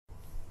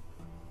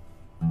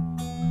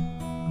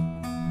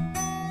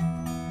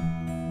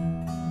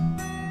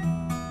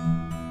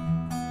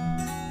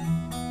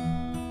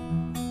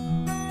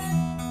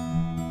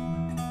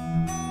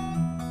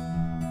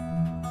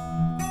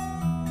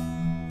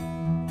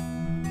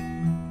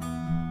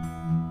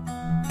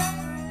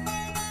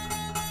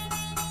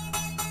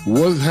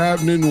What's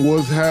happening?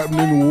 What's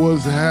happening?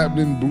 What's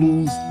happening,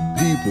 blues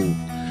people?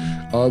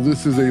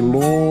 This is a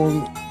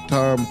long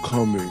time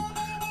coming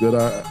that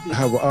I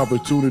have an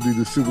opportunity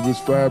to sit with this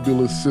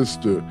fabulous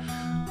sister,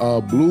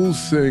 blues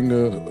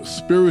singer,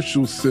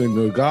 spiritual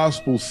singer,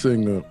 gospel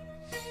singer,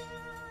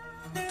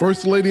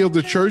 First Lady of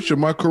the Church.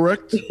 Am I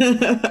correct?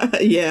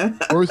 Yeah.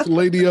 First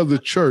Lady of the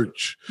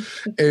Church,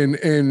 and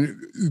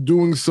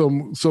doing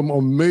some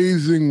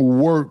amazing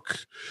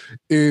work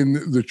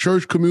in the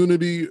church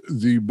community,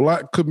 the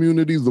Black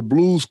community, the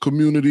blues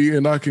community,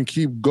 and I can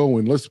keep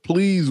going. Let's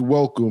please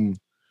welcome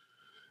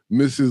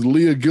Mrs.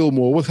 Leah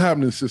Gilmore. What's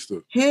happening,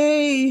 sister?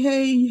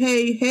 Hey,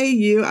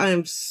 you. I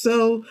am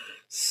so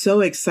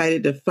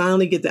excited to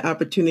finally get the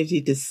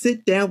opportunity to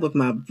sit down with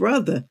my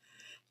brother.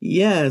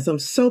 Yes, I'm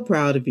so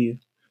proud of you.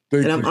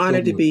 Thank and I'm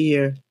honored to be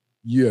here.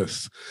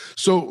 Yes.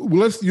 So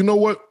you know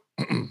what?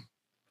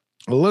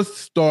 Let's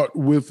start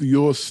with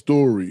your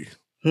story.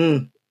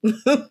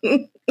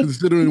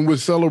 Considering we're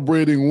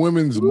celebrating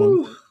Women's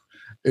Month,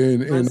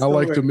 and I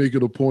like to make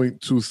it a point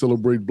to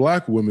celebrate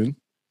Black women.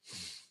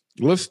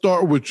 Let's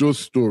start with your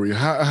story.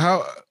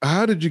 How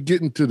did you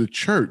get into the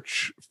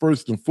church,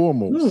 first and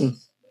foremost?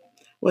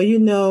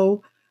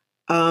 Well,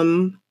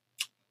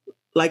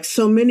 like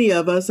so many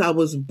of us, I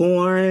was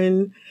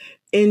born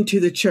into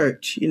the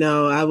church.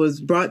 I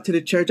was brought to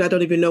the church. I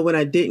don't even know when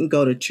I didn't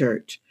go to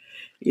church.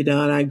 And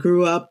I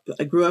grew up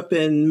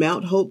in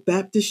Mount Hope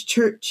Baptist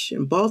Church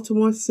in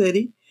Baltimore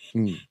City.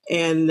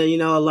 And,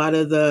 a lot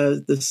of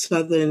the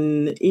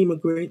Southern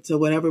immigrants or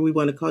whatever we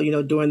want to call,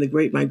 during the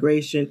Great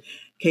Migration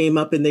came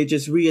up and they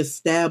just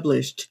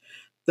reestablished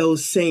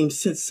those same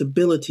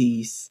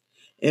sensibilities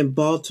in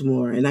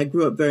Baltimore. And I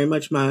grew up very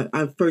much,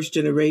 I'm first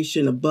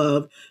generation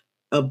above.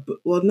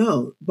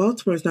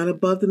 Baltimore is not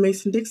above the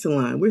Mason-Dixon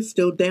line. We're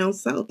still down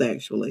south,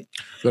 actually.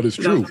 That is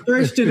true.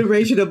 First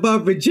generation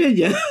above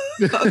Virginia.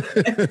 Both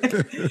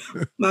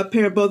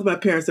of my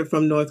parents are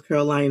from North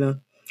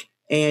Carolina.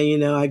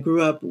 And, I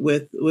grew up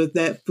with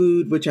that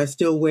food, which I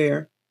still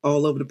wear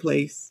all over the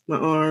place. My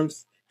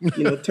arms,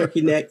 turkey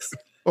necks.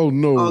 Oh,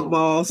 no. Hog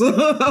balls,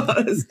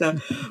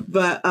 stuff.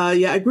 But,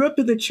 I grew up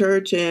in the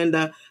church,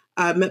 and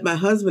I met my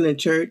husband in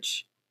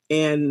church,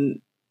 and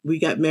we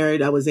got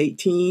married. I was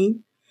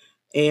 18,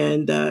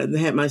 and I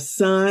had my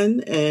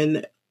son,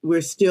 and we're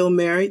still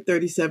married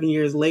 37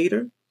 years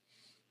later.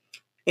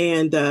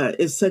 And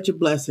it's such a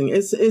blessing.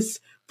 It's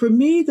for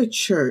me, the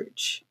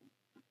church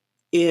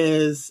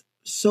is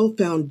so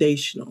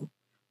foundational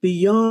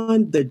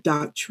beyond the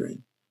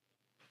doctrine,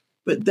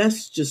 but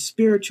that's just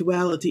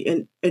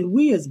spirituality. And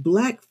we as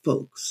Black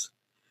folks,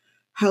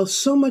 how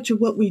so much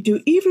of what we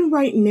do, even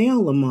right now,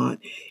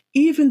 Lamont,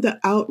 even the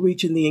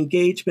outreach and the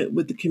engagement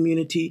with the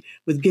community,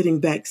 with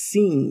getting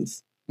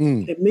vaccines,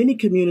 in many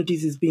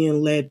communities is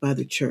being led by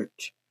the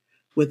church.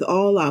 With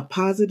all our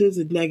positives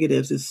and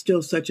negatives, it's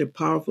still such a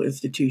powerful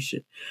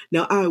institution.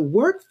 Now, I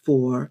work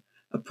for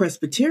a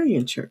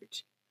Presbyterian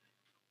church,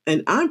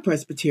 and I'm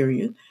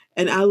Presbyterian,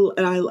 and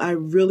I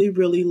really,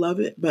 really love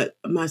it. But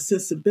my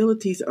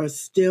sensibilities are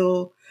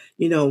still,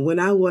 when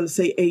I want to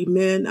say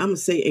amen, I'm gonna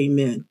say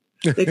amen.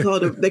 They call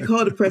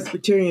the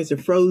Presbyterians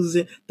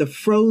the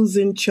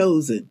frozen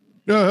chosen.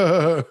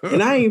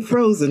 And I ain't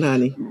frozen,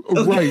 honey.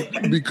 Right,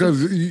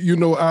 because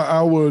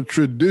our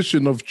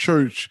tradition of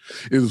church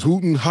is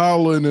hooting,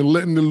 hollering, and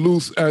letting it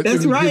loose at any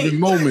given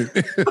moment.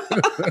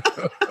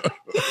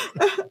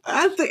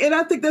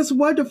 I think that's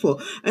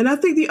wonderful. And I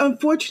think the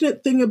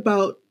unfortunate thing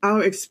about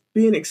our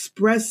being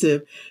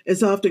expressive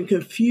is often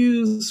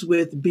confused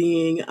with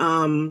being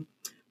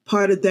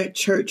part of that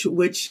church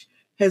which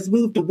has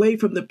moved away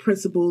from the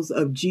principles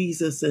of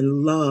Jesus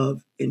and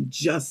love and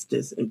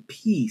justice and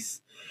peace.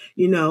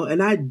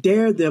 And I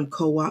dare them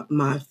co-opt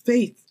my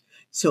faith.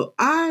 So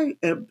I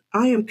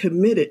am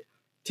committed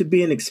to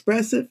being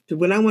expressive, to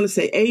when I want to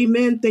say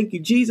amen, thank you,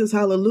 Jesus,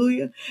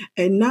 hallelujah,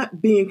 and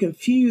not being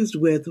confused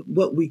with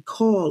what we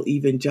call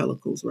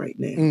evangelicals right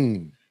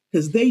now,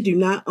 because they do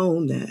not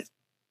own that.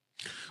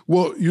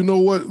 Well, you know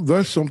what?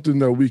 That's something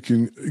that we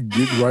can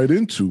get right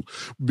into,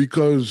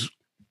 because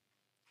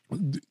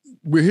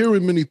we're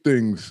hearing many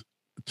things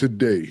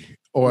today,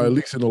 or at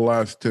least in the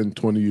last 10,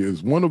 20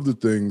 years. One of the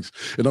things,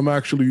 and I'm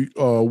actually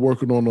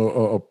working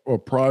on a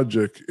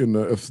project in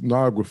the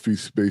ethnography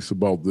space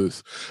about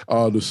this,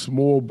 the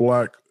small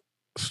Black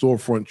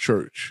storefront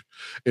church,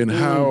 and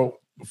how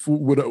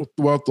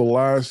throughout the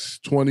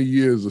last 20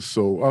 years or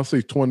so, I'll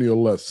say 20 or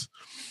less,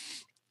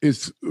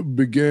 it's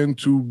began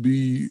to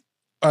be,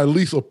 at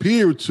least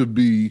appeared to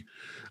be,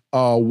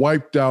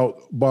 wiped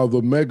out by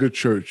the mega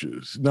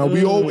churches. Now,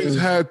 we always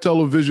had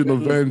television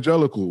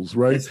evangelicals,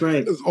 right? That's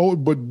right.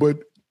 But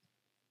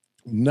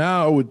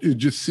now it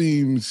just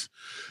seems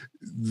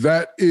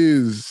that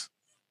is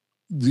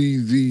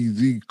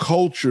the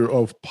culture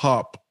of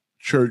pop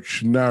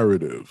church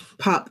narrative.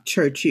 Pop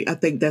church. I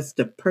think that's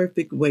the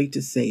perfect way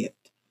to say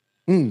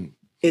it.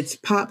 It's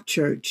pop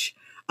church.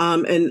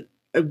 And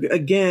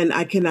again,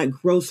 I cannot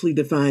grossly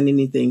define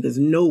anything because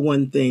no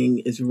one thing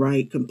is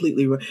right,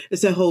 completely right.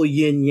 It's a whole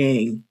yin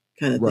yang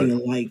kind of thing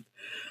in life.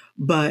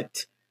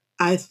 But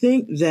I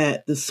think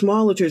that the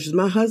smaller churches,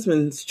 my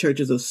husband's church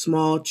is a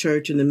small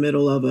church in the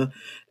middle of a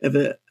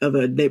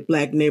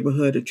black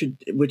neighborhood,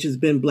 which has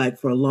been black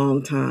for a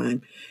long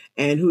time,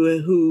 and who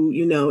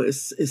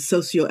is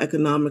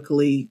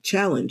socioeconomically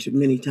challenged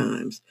many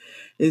times,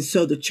 and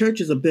so the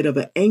church is a bit of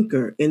an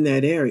anchor in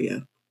that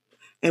area.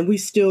 And we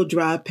still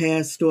drive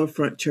past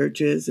storefront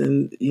churches,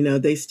 and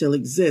they still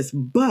exist,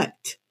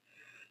 but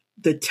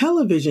the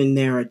television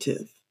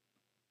narrative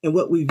and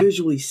what we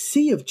visually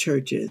see of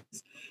churches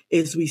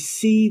is we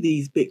see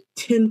these big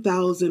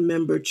 10,000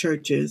 member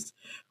churches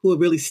who are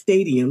really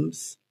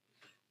stadiums.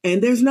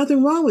 And there's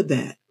nothing wrong with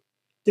that.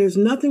 There's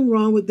nothing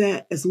wrong with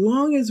that as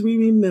long as we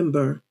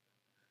remember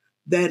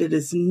that it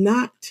is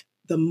not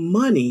the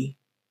money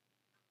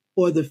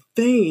or the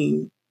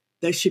fame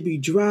that should be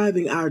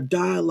driving our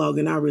dialogue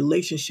and our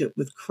relationship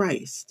with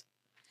Christ.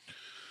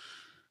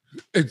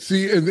 And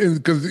see, and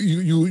because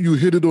you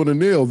hit it on the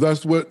nail.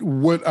 That's what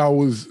I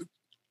was,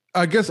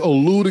 I guess,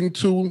 alluding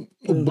to.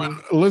 Mm-hmm.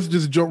 But let's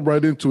just jump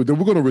right into it. Then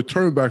we're going to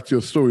return back to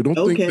your story. Don't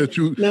think that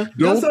you don't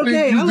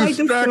think you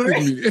distracted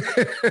me.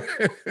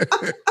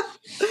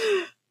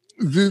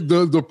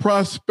 the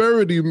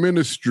prosperity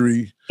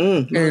ministry,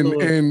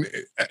 and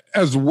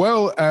as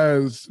well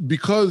as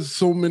because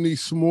so many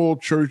small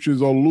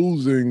churches are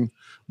losing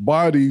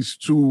bodies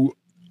to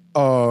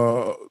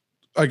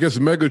I guess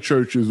mega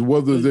churches,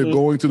 whether they're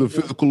going to the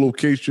physical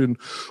location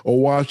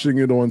or watching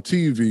it on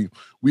TV.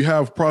 We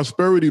have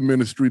prosperity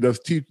ministry that's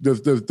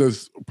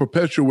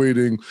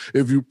perpetuating,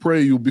 if you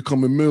pray, you'll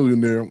become a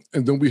millionaire.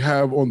 And then we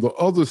have on the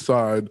other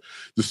side,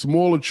 the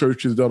smaller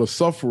churches that are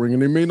suffering,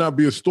 and they may not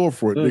be a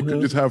storefront. They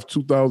could just have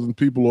 2,000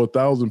 people or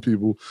 1,000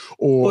 people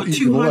or even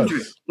 200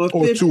 less.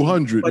 Or 50,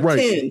 200, or right.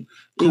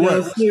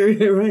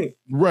 10.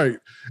 Right.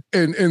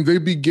 And they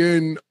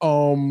begin,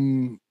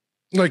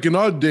 like in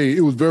our day,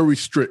 it was very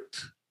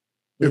strict,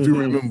 if you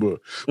remember.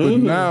 But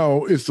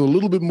now it's a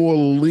little bit more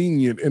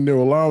lenient, and they're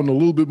allowing a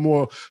little bit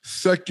more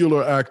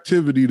secular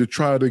activity to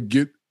try to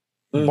get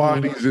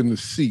bodies in the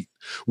seat.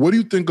 What do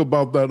you think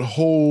about that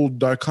whole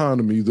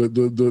dichotomy,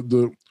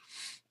 the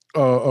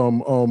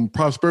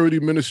prosperity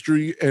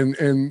ministry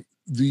and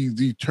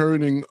the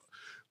turning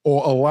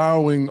or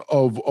allowing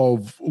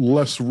of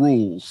less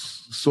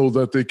rules so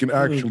that they can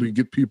actually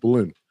get people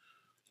in?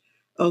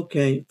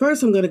 Okay.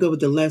 First, I'm going to go with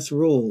the less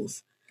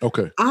rules.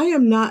 Okay. I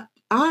am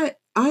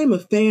a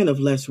fan of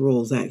less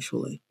rules,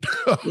 actually.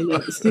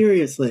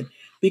 Seriously.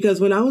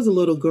 Because when I was a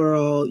little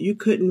girl, you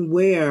couldn't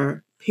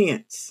wear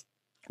pants.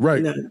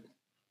 Right.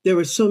 There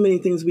were so many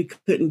things we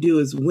couldn't do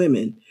as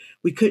women.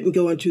 We couldn't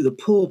go into the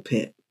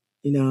pulpit.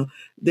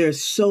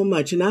 There's so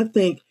much. And I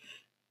think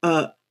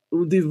the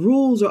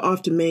rules are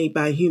often made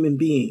by human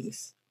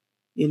beings,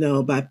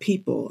 by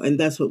people. And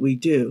that's what we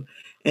do.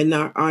 And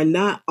are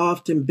not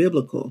often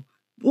biblical.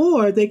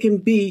 Or they can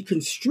be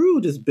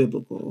construed as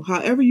biblical.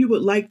 However you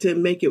would like to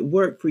make it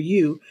work for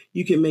you,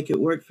 you can make it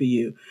work for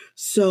you.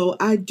 So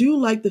I do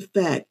like the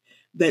fact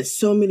that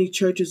so many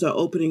churches are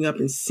opening up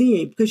and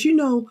seeing, because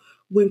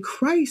when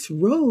Christ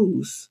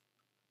rose,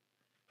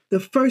 the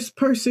first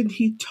person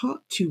he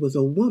talked to was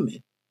a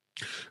woman.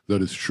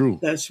 That is true.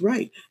 That's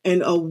right.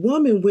 And a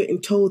woman went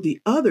and told the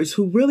others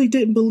who really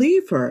didn't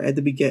believe her at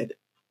the beginning,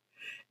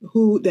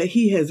 that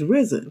he has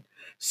risen.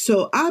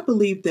 So I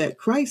believe that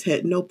Christ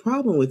had no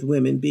problem with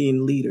women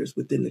being leaders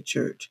within the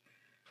church.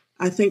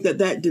 I think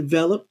that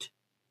developed.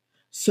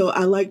 So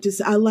I like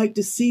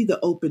to see the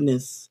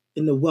openness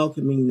and the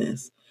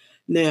welcomingness.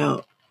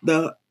 Now,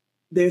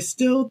 there's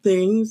still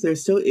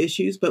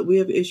issues, but we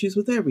have issues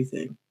with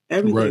everything.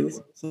 Everything's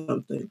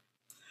something.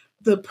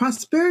 The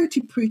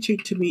prosperity preaching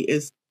to me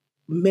is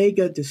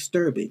mega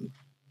disturbing.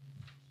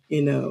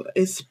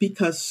 It's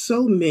because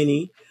so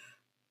many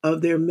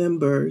of their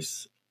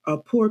members are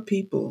poor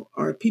people,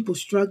 or people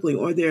struggling,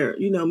 or they're,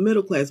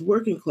 middle class,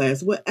 working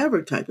class,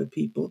 whatever type of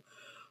people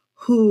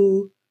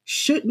who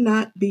should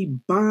not be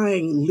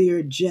buying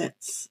Lear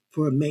jets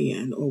for a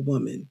man or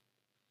woman.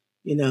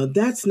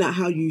 That's not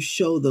how you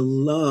show the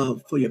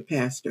love for your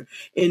pastor,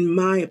 in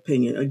my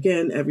opinion.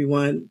 Again,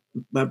 everyone,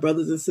 my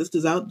brothers and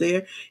sisters out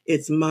there,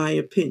 it's my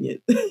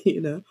opinion,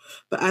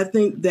 But I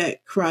think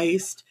that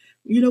Christ,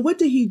 what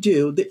did he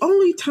do? The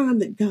only time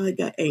that God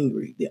got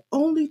angry, the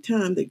only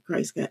time that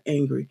Christ got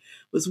angry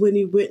was when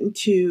he went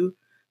into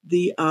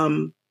the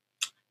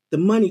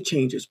money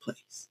changer's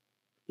place,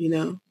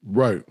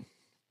 Right.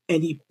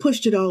 And he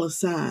pushed it all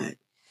aside.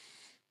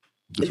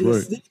 That's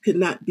right. This could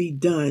not be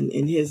done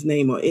in his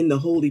name or in the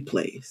holy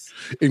place.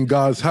 In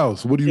God's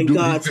house. What do you do?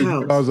 God's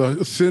house.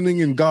 God's sinning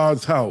in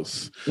God's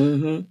house.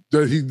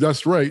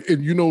 That's right.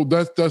 And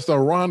that's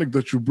ironic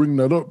that you bring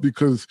that up,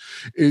 because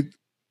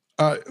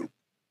I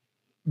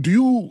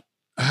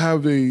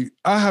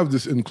have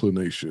this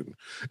inclination,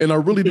 and I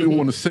really didn't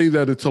want to say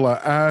that until I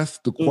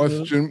asked the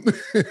question,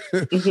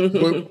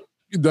 but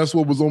that's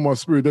what was on my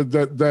spirit,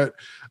 that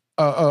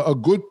a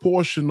good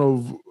portion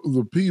of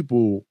the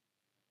people,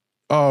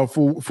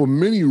 for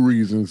many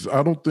reasons,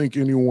 I don't think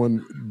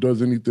anyone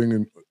does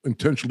anything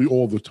intentionally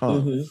all the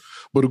time,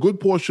 but a good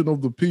portion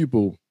of the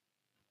people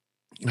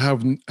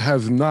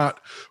has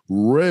not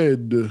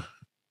read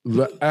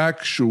the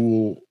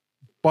actual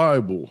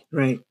Bible.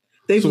 Right.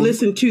 They've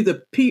listened to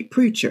the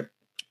preacher.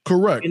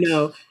 Correct.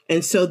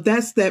 And so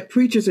that's that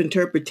preacher's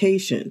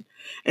interpretation.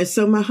 And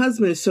so my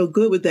husband is so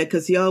good with that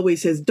because he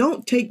always says,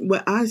 don't take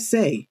what I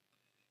say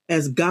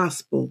as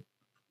gospel.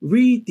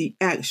 Read the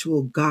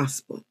actual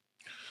gospel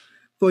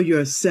for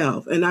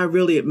yourself. And I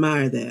really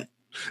admire that.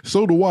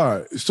 So do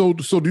I. So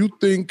do you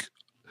think,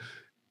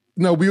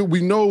 now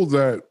we know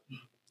that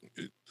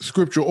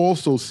Scripture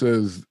also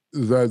says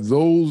that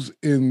those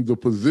in the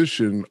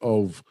position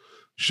of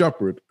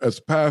shepherd as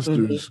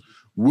pastors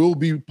will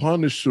be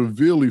punished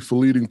severely for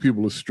leading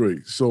people astray.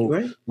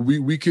 So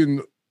we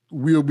can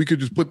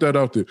just put that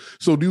out there.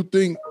 So do you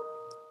think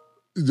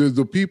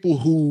the people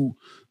who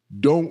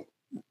don't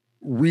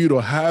read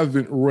or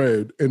haven't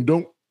read and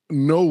don't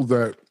know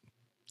that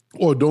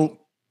or don't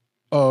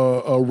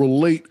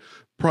relate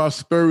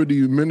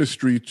prosperity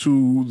ministry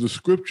to the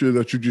scripture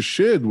that you just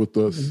shared with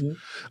us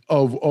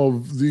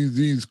of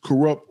these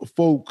corrupt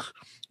folk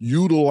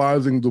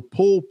utilizing the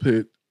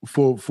pulpit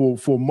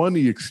for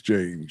money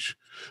exchange?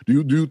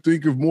 Do you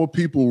think if more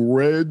people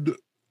read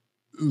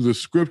the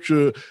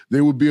scripture,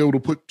 they would be able to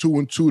put two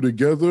and two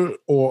together?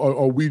 Or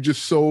are we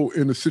just so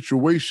in a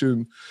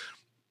situation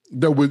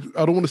that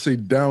I don't want to say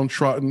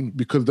downtrodden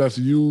because that's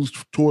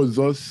used towards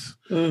us,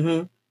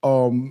 but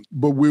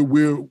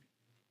we're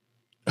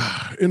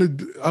in a,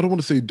 I don't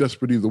want to say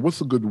desperate either.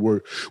 What's a good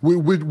word?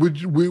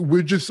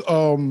 We're just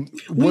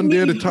one day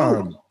at a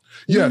time.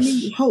 Yes. We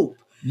need hope.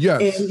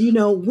 Yes.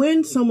 And,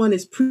 when someone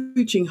is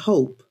preaching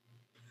hope,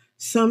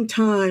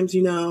 sometimes,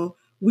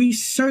 we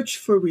search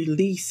for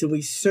release and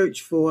we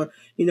search for,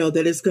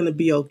 that it's going to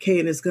be okay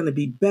and it's going to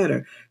be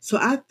better. So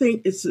I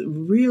think it's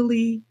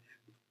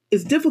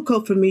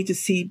difficult for me to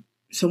see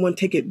someone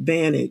take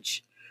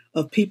advantage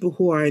of people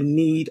who are in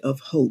need of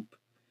hope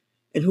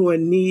and who are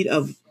in need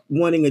of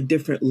wanting a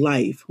different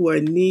life, who are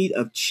in need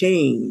of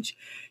change,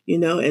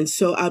 and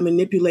so I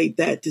manipulate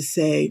that to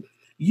say,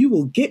 you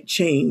will get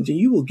change and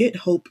you will get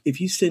hope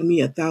if you send me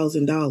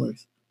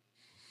 $1,000.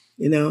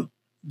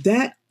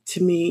 That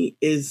to me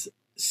is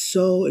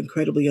so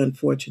incredibly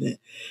unfortunate.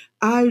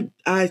 I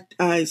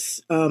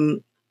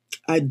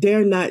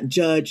dare not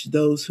judge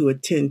those who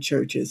attend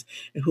churches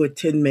and who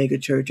attend mega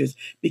churches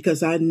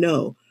because I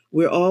know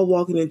we're all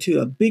walking into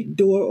a big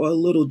door or a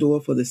little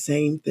door for the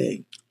same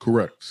thing.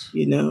 Correct.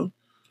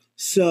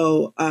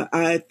 So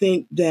I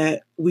think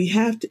that we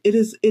have to, it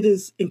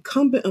is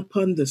incumbent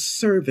upon the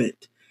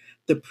servant,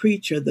 the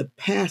preacher, the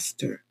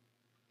pastor,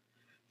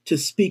 to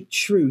speak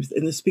truth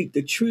and to speak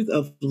the truth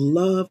of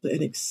love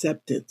and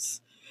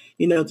acceptance.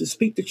 To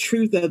speak the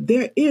truth that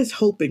there is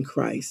hope in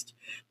Christ.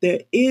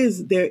 There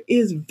is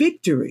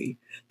victory.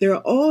 There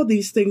are all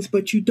these things,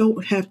 but you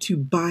don't have to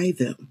buy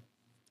them.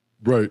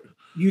 Right.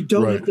 You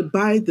don't have to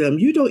buy them.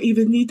 You don't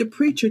even need the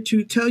preacher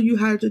to tell you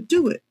how to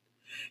do it.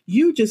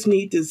 You just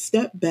need to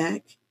step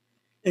back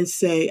and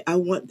say, I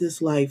want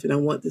this life and I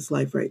want this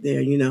life right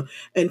there,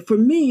 And for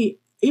me,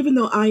 even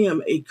though I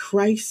am a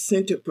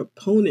Christ-centered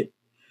proponent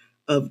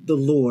of the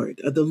Lord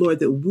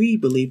that we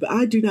believe, but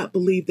I do not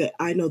believe that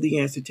I know the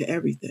answer to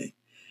everything.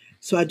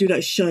 So I do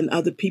not shun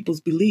other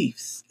people's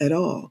beliefs at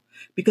all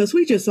because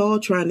we just all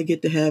trying to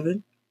get to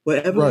heaven,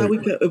 whatever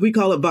we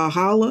call it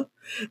Valhalla,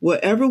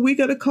 whatever we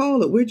got to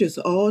call it, we're just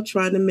all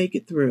trying to make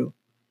it through.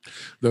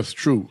 That's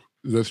true.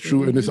 That's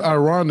true. And it's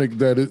ironic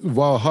that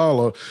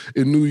Valhalla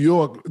in New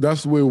York,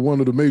 that's where one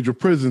of the major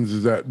prisons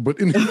is at. But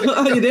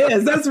it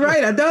is. That's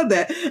right. I know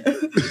that.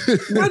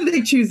 Why did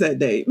they choose that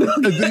name?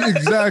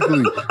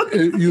 Exactly.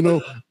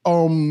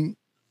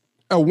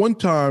 At one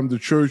time, the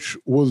church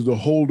was the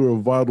holder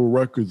of vital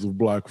records of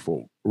Black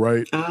folk,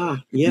 right?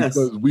 Yes.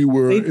 Because we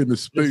were in the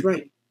space.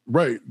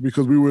 Right.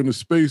 Because we were in a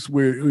space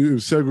where it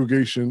was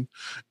segregation,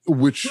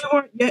 which... We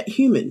weren't yet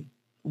human.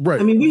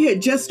 Right. I mean, we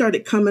had just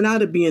started coming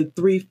out of being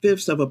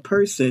 3/5 of a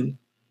person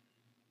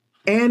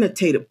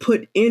annotated,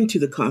 put into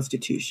the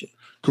Constitution.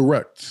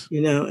 Correct.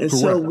 And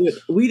so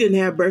we didn't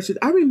have birth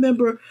certificates. I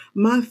remember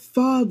my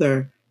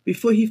father,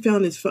 before he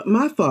found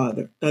my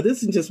father, now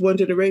this is just one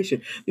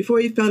generation, before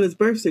he found his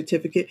birth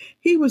certificate,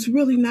 he was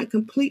really not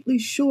completely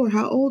sure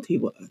how old he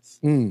was.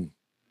 And,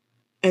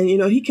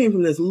 he came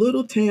from this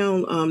little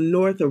town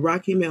north of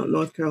Rocky Mount,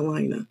 North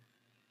Carolina.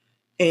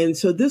 And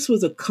so this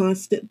was a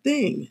constant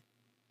thing.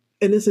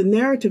 And it's a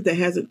narrative that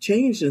hasn't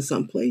changed in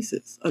some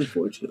places,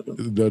 unfortunately.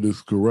 That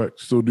is correct.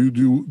 So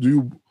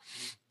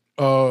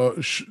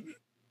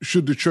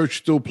should the church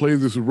still play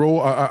this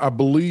role? I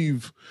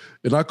believe,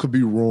 and I could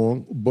be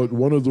wrong, but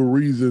one of the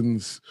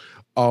reasons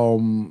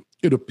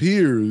it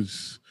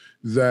appears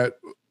that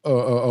a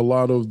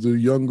lot of the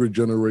younger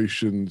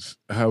generations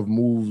have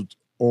moved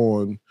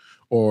on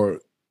or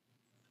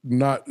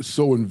not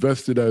so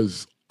invested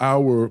as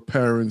our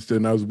parents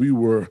and as we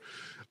were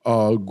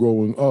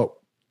growing up.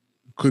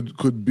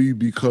 Could be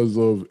because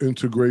of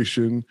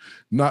integration,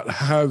 not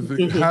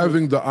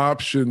having the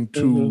option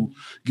to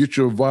get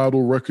your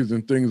vital records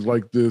and things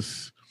like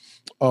this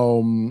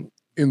in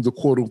the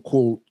quote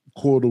unquote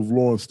court of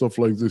law and stuff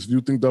like this. Do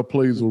you think that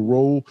plays a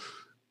role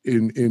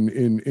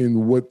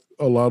in what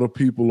a lot of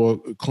people are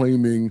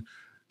claiming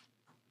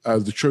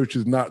as the church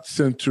is not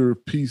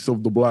centerpiece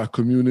of the Black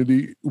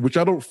community, which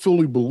I don't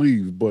fully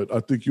believe, but I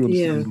think you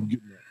understand Yeah. what I'm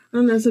getting at.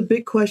 And that's a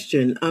big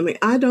question. I mean,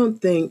 I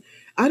don't think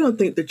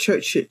the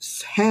church should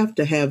have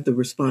to have the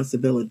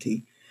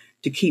responsibility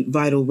to keep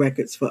vital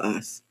records for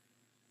us.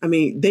 I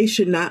mean, they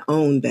should not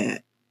own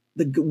that.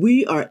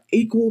 We are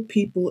equal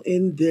people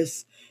in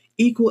this,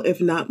 equal if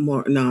not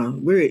more. Nah,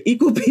 we're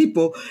equal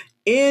people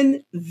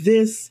in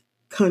this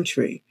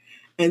country,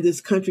 and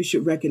this country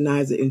should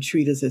recognize it and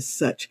treat us as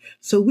such.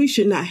 So we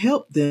should not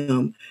help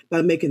them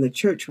by making the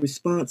church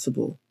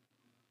responsible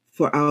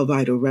for our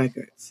vital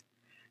records.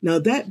 Now,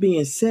 that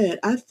being said,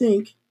 I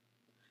think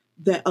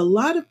that a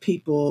lot of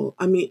people,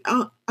 I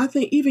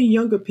think even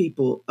younger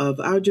people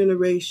of our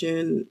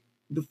generation,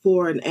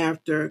 before and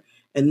after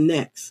and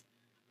next,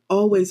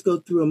 always go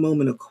through a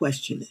moment of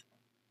questioning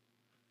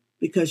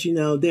because,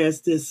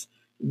 there's this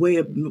way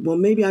of, well,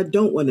 maybe I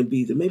don't want to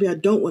be there. Maybe I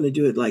don't want to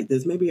do it like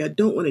this. Maybe I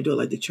don't want to do it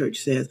like the church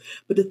says.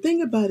 But the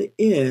thing about it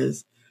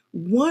is,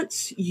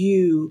 once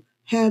you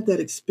have that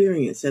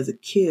experience as a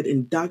kid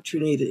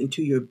indoctrinated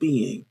into your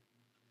being,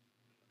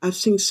 I've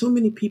seen so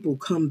many people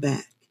come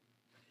back,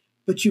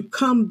 but you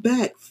come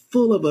back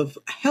full of a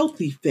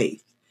healthy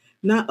faith,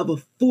 not of a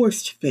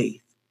forced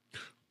faith.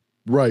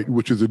 Right,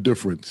 which is a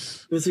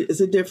difference.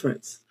 It's a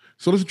difference.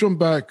 So let's jump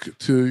back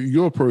to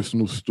your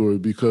personal story,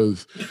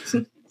 because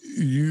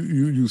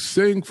you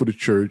sang for the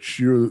church.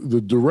 You're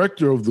the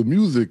director of the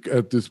music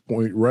at this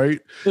point,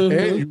 right? Mm-hmm.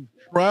 And you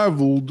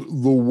traveled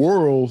the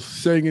world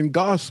singing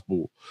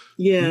gospel.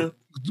 Yeah.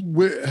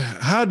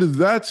 How did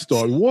that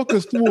start? Walk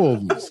us through all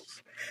this.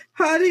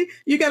 Honey,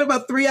 you got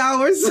about 3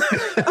 hours.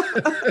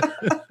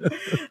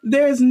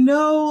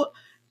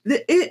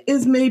 It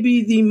is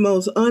maybe the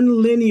most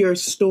unlinear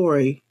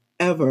story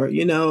ever.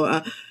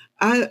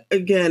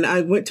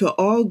 I went to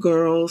all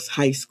girls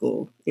high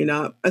school.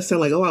 I sound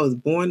like, I was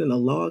born in a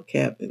log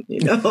cabin,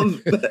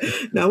 But,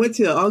 no, I went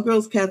to all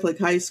girls Catholic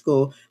high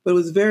school, but it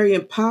was very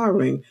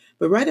empowering.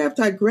 But right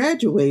after I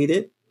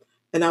graduated,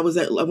 and I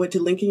went to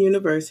Lincoln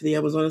University,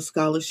 I was on a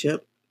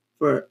scholarship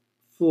for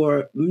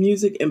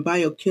music and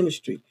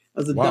biochemistry. I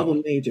was a double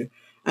major.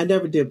 I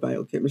never did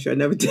biochemistry. I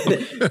never did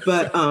it,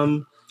 but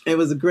it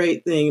was a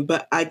great thing.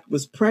 But I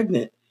was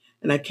pregnant,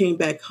 and I came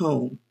back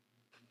home,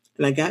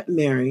 and I got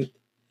married,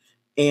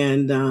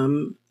 and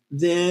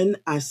then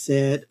I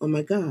said, "Oh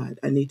my God,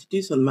 I need to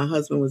do something." My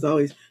husband was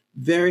always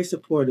very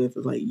supportive.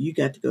 Of like, "You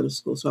got to go to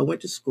school." So I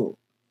went to school.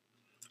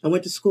 I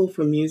went to school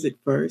for music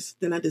first.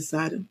 Then I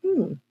decided,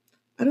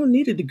 I don't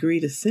need a degree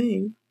to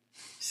sing.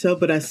 So,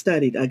 but I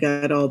studied. I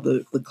got all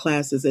the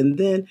classes, and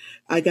then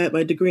I got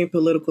my degree in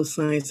political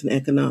science and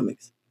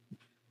economics.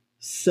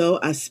 So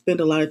I spent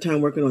a lot of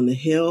time working on the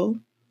Hill.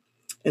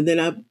 And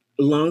then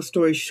long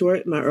story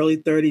short, in my early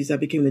 30s, I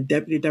became the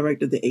deputy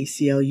director of the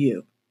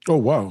ACLU. Oh,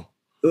 wow.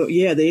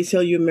 Yeah, the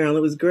ACLU in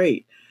Maryland was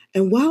great.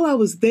 And while I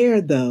was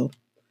there, though,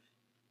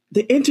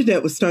 the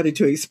internet was starting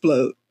to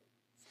explode.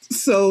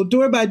 So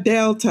during my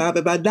downtime,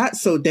 and my not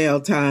so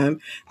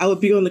downtime, I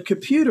would be on the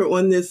computer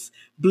on this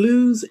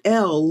Blues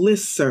L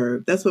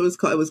listserv. That's what it was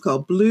called. It was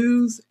called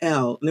Blues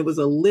L, and it was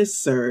a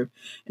listserv.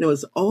 And it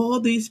was all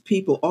these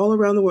people all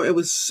around the world. It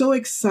was so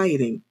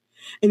exciting.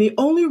 And the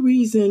only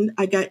reason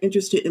I got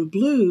interested in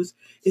blues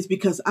is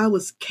because I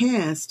was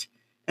cast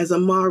as a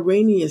Ma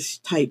Rainey-ish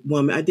type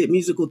woman. I did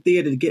musical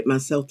theater to get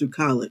myself through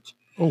college.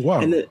 Oh,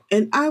 wow.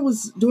 And I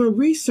was doing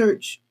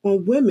research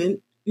on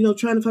women,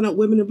 trying to find out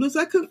women in blues.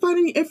 I couldn't find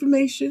any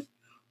information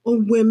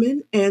on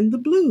women and the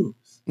blues.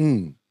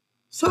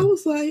 So I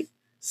was like,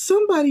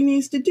 somebody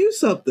needs to do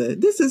something.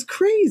 This is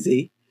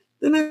crazy.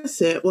 Then I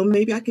said, well,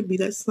 maybe I could be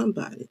that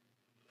somebody.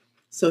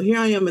 So here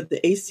I am at the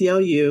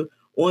ACLU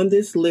on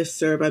this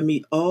listserv. I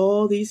meet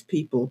all these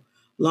people.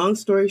 Long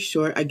story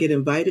short, I get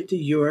invited to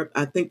Europe.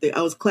 I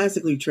was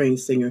classically trained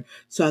singer.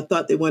 So I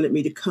thought they wanted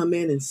me to come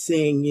in and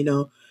sing,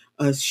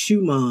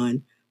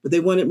 Schumann. But they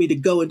wanted me to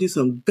go and do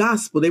some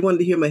gospel. They wanted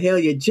to hear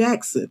Mahalia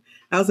Jackson.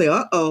 I was like,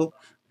 uh-oh.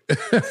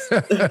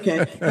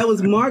 Okay. That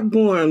was Mark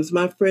Borms,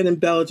 my friend in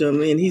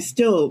Belgium. And he's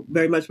still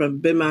very much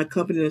been my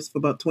accompanist for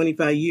about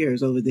 25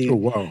 years over there. Oh,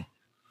 wow.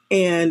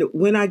 And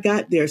when I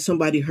got there,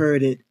 somebody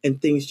heard it and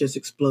things just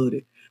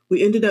exploded.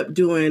 We ended up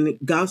doing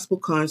gospel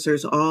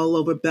concerts all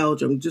over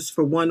Belgium, just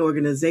for one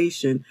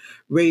organization,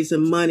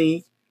 raising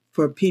money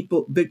for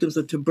people, victims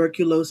of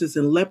tuberculosis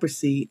and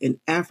leprosy in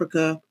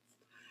Africa,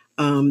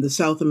 the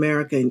South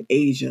America and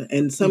Asia,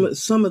 and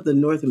some of the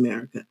North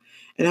America.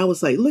 And I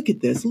was like, look at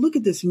this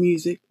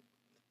music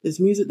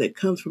that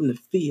comes from the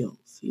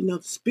fields,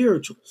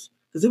 spirituals,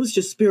 because it was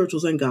just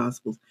spirituals and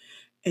gospels.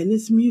 And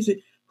this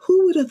music,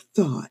 who would have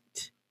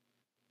thought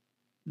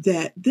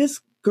that this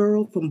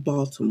girl from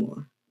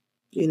Baltimore,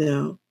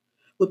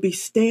 would be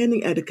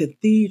standing at a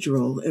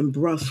cathedral in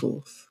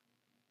Brussels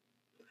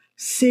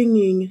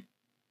singing,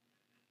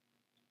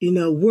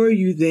 Were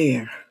You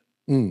There?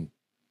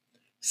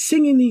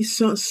 Singing these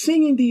songs,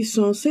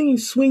 singing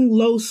Swing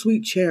Low,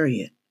 Sweet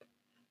Chariot.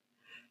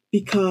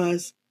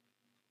 Because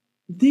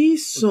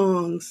these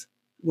songs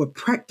were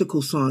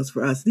practical songs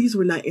for us. These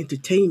were not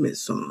entertainment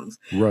songs.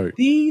 Right.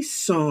 These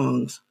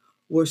songs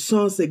were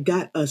songs that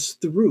got us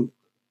through.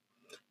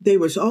 They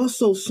were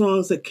also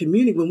songs that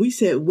communicate. When we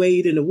said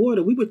wade in the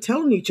water, we were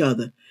telling each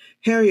other,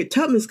 Harriet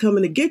Tubman's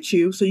coming to get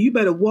you, so you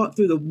better walk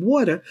through the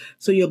water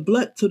so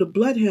the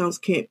bloodhounds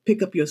can't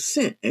pick up your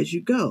scent as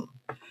you go.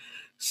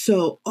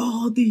 So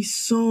all these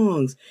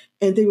songs,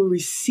 and they were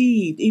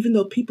received, even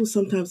though people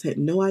sometimes had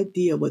no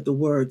idea what the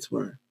words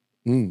were.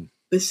 Mm.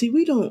 But see,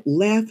 we don't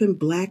laugh in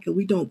black and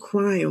we don't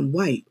cry in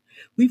white.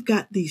 We've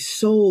got these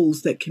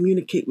souls that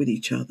communicate with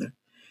each other,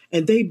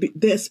 and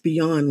that's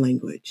beyond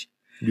language.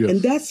 Yes.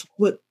 And that's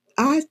what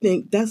I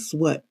think, that's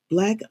what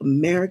Black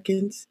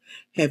Americans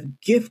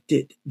have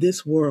gifted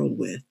this world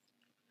with.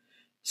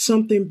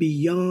 Something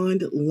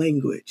beyond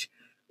language,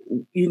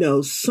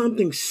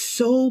 something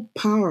so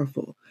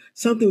powerful,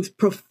 something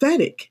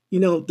prophetic.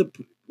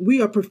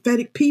 We are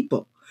prophetic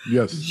people.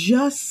 Yes.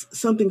 Just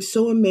something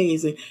so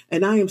amazing.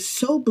 And I am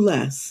so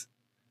blessed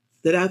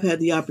that I've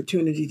had the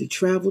opportunity to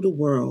travel the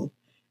world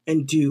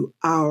and do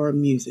our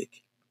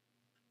music.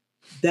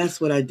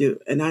 That's what I do.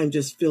 And I'm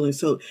just feeling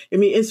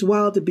it's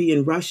wild to be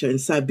in Russia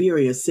and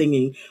Siberia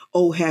singing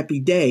Oh Happy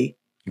Day.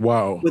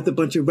 Wow. With a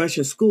bunch of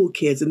Russian school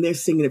kids, and they're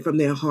singing it from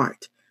their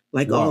heart,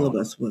 like all of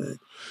us would.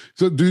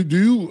 So do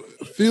you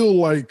feel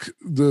like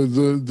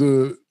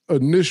the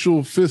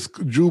initial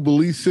Fisk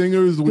Jubilee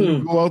singers when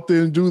you go out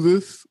there and do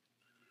this?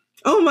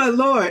 Oh my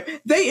Lord,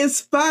 they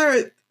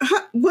inspired.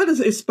 What is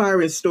an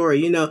inspiring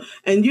story,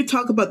 And you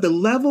talk about the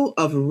level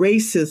of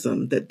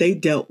racism that they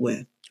dealt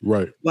with,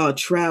 right, while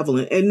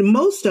traveling, and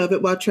most of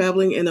it while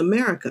traveling in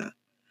America,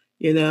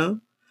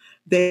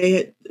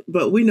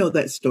 but we know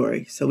that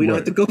story, so we don't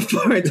have to go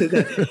far into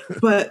that.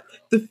 But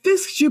the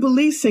Fisk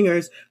Jubilee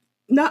singers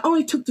not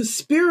only took the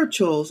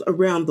spirituals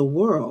around the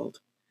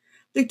world,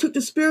 and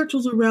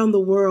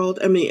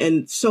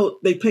so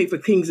they played for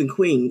kings and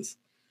queens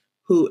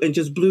and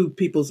just blew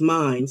people's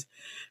minds.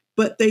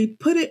 But they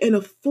put it in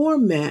a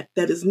format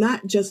that is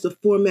not just the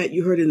format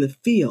you heard in the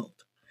field.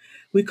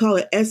 We call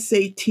it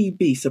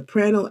SATB,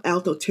 soprano,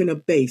 alto, tenor,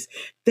 bass.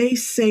 They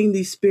sang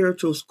these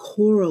spirituals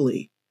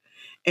chorally.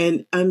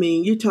 And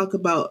you talk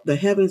about the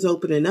heavens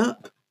opening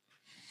up.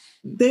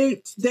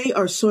 They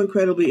are so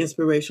incredibly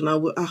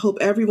inspirational. I hope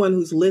everyone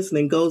who's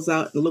listening goes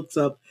out and looks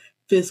up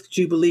Fisk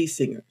Jubilee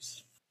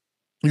singers.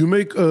 You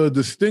make a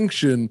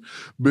distinction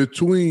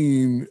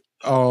between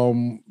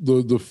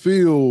the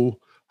field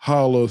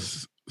holla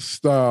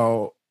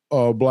style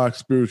Black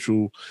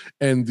spiritual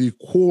and the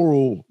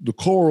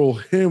choral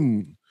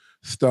hymn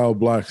style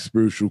Black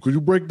spiritual. Could you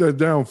break that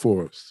down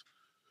for us?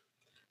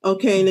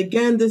 Okay, and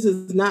again, this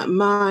is not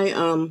my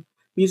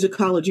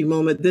musicology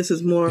moment. This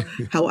is more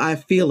how I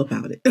feel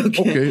about it.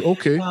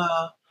 Okay.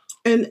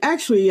 And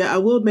actually, I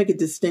will make a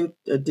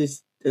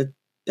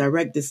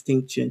direct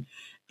distinction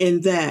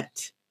in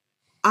that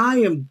I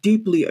am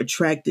deeply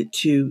attracted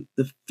to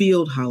the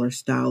field holler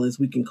style, as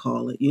we can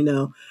call it.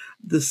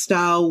 The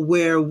style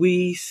where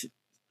we're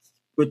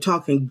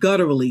talking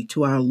gutturally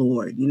to our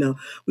Lord.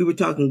 We were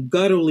talking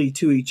gutturally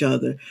to each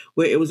other,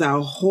 where it was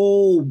our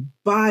whole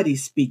body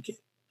speaking.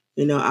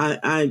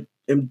 I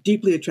am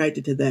deeply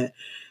attracted to that.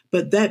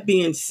 But that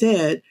being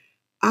said,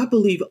 I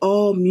believe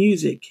all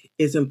music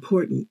is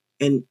important,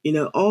 and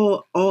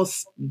all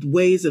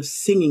ways of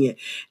singing it.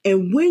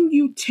 And when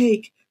you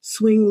take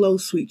Swing Low,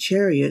 Sweet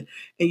Chariot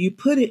and you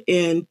put it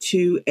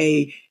into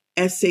a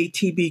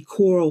SATB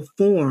choral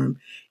form,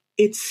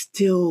 it's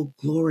still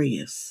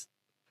glorious.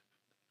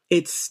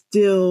 It's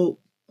still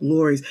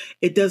glorious.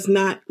 It does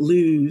not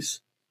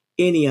lose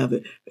any of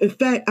it. In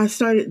fact, I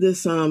started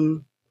this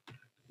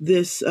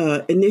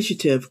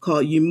initiative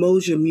called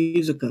Umoja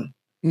Musica.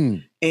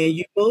 And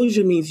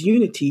Umoja means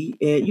unity,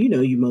 and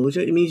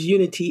Umoja, it means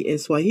unity in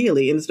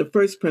Swahili, and it's the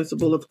first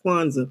principle of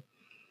Kwanzaa.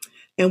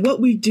 And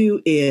what we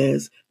do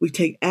is we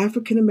take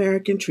African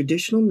American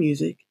traditional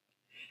music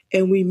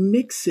and we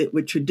mix it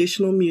with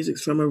traditional music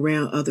from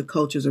around other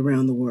cultures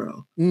around the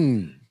world.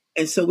 And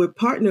so we're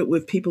partnered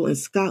with people in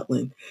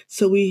Scotland.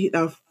 So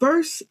our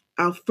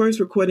first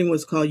recording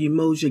was called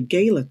Umoja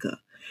Gaelica,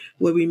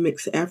 where we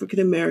mix African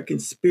American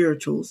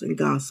spirituals and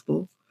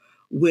gospel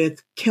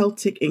with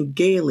Celtic and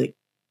Gaelic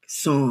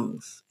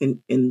songs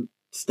and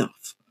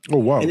stuff. Oh,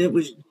 wow. And it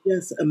was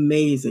just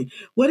amazing.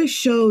 What it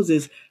shows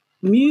is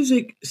we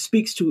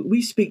speak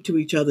to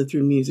each other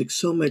through music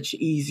so much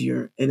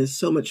easier, and it's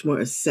so much more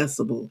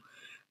accessible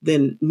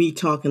than me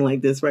talking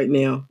like this right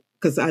now,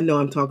 because I know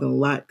I'm talking a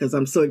lot because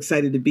I'm so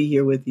excited to be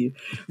here with you.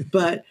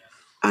 But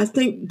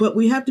but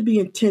we have to be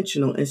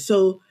intentional. And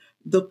so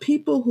the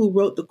people who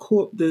wrote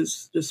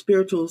the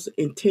spirituals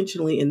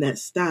intentionally in that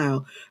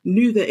style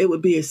knew that it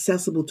would be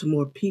accessible to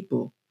more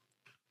people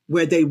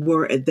where they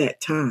were at that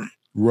time.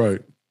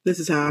 Right. This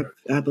is how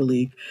I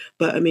believe.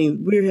 But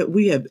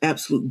we have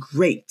absolute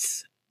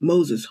greats.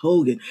 Moses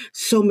Hogan,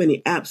 so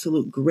many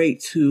absolute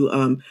greats who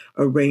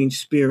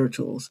arrange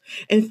spirituals.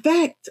 In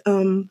fact,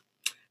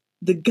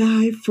 the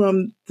guy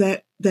from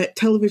that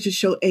television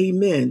show,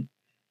 Amen.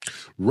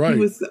 Right. He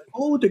was the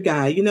older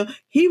guy.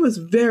 He was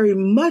very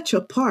much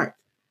a part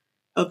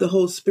of the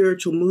whole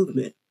spiritual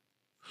movement.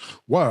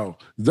 Wow,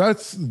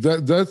 that's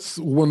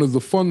one of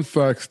the fun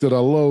facts that I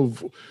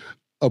love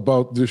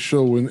about this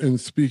show and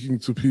speaking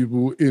to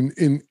people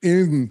in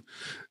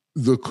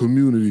the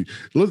community.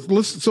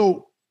 Let's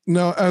so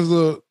now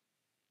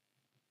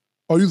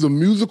are you the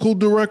musical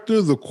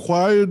director, the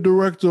choir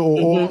director,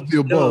 or all of the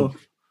above? No,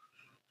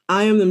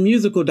 I am the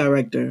musical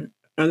director.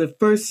 I'm the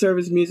first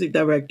service music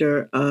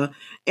director,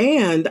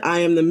 and I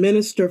am the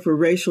minister for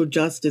racial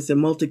justice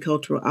and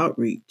multicultural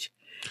outreach.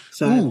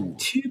 So I have Ooh,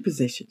 two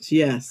positions.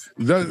 Yes.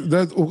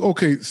 that's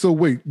okay. So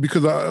wait,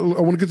 because I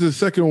want to get to the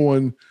second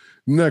one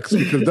next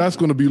because that's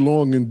going to be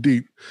long and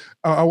deep.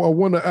 I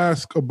want to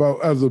ask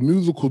about as a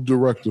musical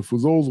director for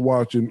those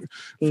watching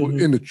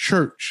in the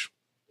church,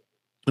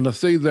 and I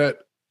say that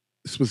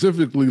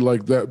specifically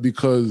like that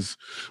because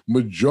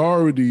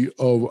majority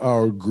of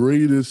our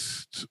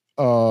greatest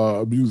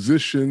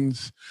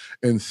musicians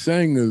and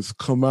singers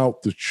come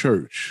out the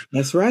church.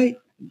 That's right.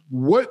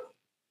 What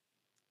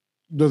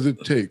does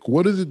it take?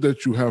 What is it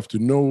that you have to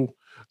know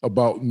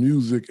about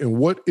music, and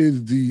what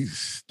is the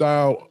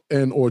style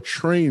and or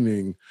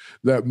training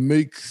that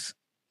makes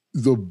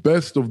the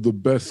best of the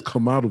best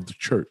come out of the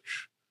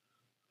church?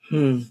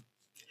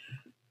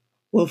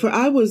 Well,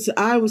 I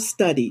was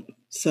studied.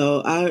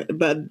 So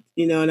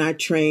and I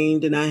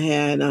trained and I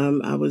had,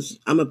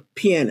 I'm a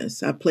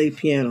pianist. I played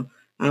piano.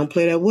 I don't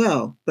play that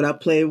well, but I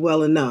play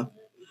well enough.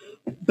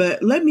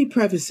 But let me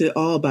preface it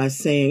all by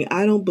saying,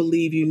 I don't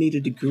believe you need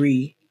a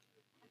degree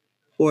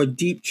or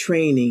deep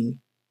training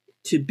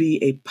to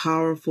be a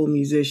powerful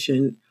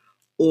musician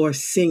or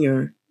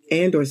singer,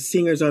 and or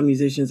singers or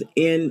musicians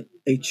in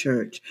a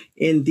church,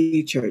 in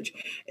the church.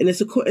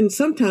 And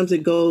sometimes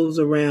it goes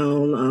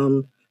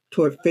around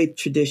toward faith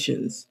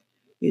traditions.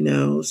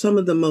 Some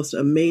of the most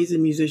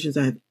amazing musicians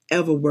I've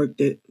ever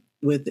worked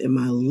with in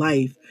my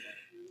life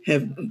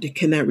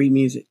cannot read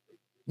music.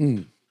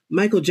 Mm.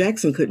 Michael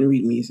Jackson couldn't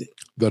read music.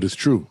 That is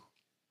true.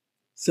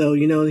 So,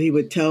 he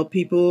would tell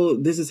people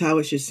this is how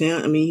it should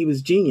sound. I mean, he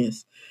was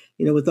genius.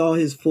 With all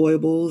his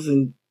foibles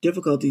and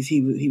difficulties,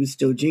 he was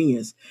still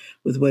genius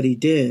with what he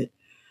did.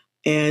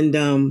 And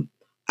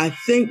I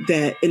think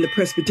that in the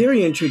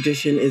Presbyterian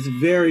tradition is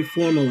very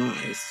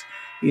formalized.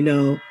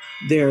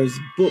 There's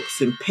books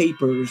and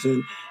papers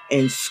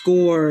and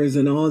scores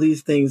and all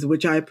these things,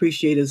 which I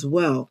appreciate as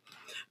well.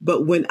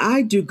 But when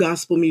I do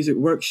gospel music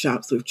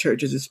workshops with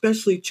churches,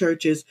 especially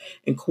churches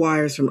and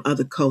choirs from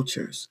other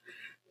cultures,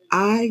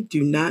 I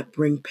do not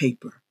bring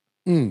paper.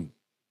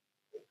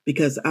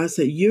 Because I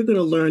said, you're going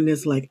to learn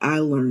this like I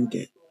learned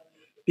it.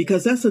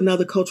 Because that's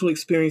another cultural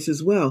experience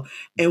as well.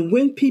 And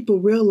when people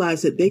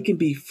realize that they can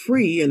be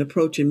free in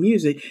approaching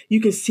music, you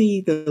can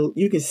see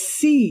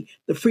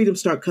the freedom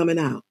start coming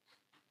out.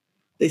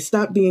 They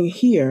stop being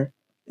here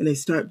and they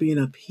start being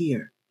up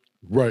here.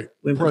 Right.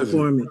 When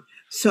performing.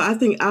 So I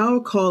think our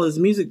call as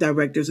music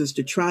directors is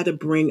to try to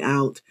bring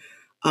out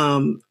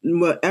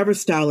whatever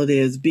style it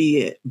is, be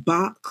it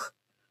Bach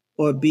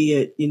or be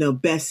it,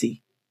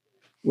 Bessie.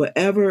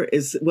 Whatever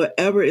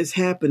is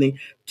happening,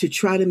 to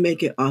try to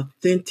make it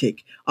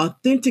authentic,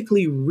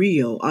 authentically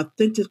real,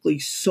 authentically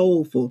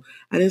soulful.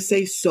 I didn't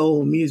say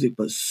soul music,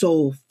 but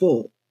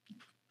soulful.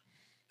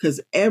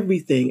 Because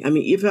everything, I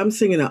mean, if I'm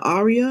singing an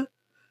aria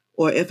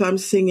or if I'm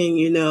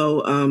singing,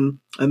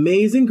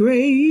 Amazing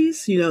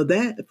Grace,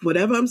 that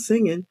whatever I'm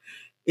singing,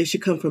 it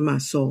should come from my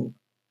soul.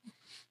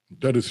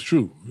 That is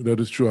true. That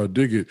is true. I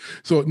dig it.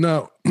 So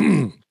now,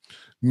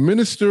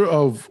 Minister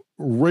of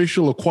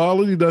Racial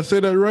Equality, did I say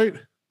that right?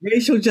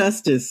 Racial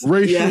justice.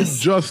 Racial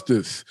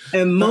justice.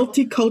 And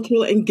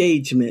multicultural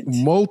engagement.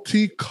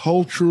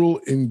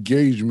 Multicultural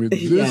engagement.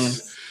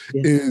 This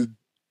is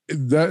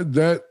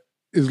that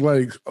is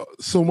like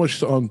so much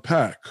to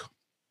unpack.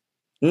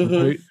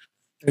 Right?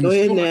 And go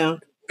ahead now.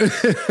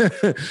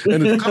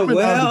 And it's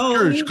coming out of the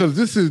church because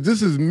this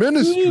is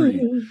ministry,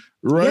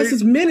 right? Yes,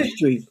 it's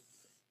ministry.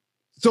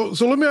 So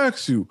let me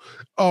ask you,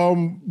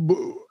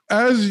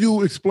 as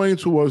you explain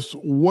to us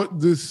what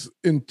this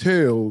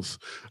entails,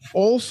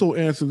 also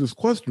answer this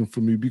question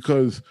for me,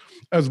 because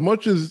as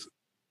much as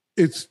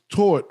it's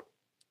taught,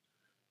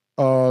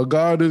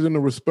 God isn't a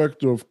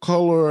respecter of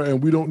color,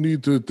 and we don't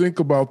need to think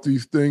about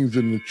these things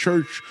in the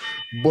church,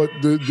 but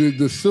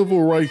the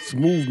civil rights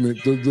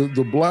movement,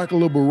 the Black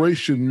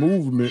liberation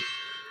movement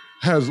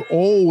has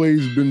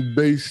always been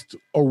based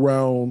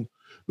around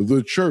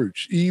the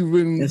church,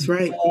 even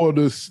before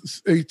the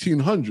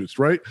 1800s,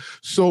 right?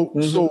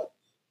 So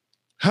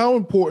how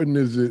important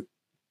is it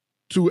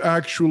to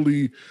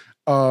actually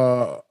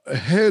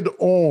head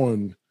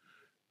on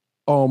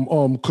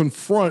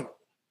confront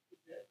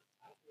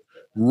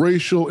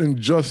racial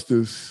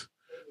injustice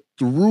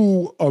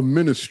through a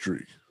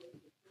ministry?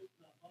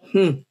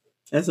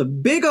 That's a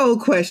big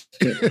old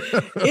question.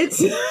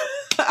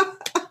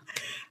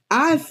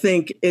 I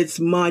think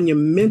it's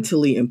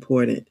monumentally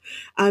important.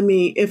 I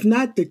mean, if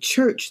not the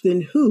church,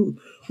 then who?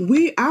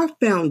 Our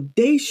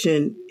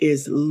foundation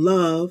is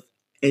love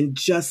and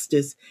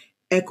justice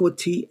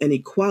equity, and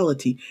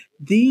equality.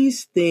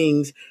 These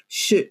things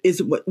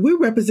is what we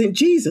represent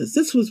Jesus.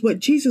 This was what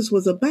Jesus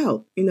was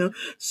about,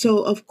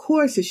 So of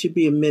course it should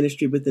be a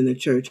ministry within the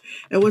church.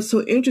 And what's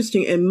so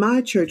interesting in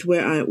my church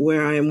where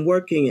I am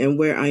working and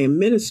where I am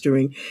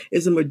ministering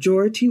is a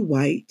majority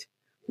white,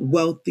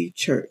 wealthy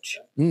church.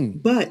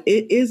 But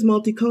it is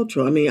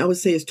multicultural. I mean, I would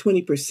say it's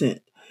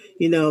 20%.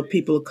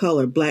 People of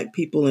color, Black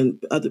people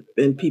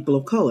and people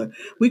of color.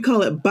 We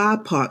call it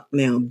BIPOC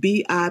now,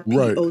 BIPOC,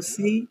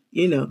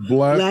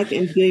 Black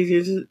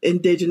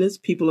indigenous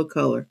people of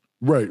color.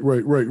 Right.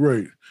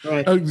 Right.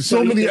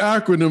 So many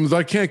acronyms,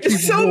 I can't keep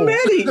so them all.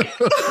 many.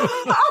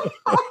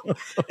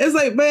 It's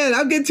like, man,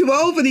 I'm getting too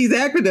old for these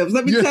acronyms.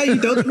 Let me tell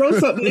you, don't throw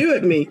something new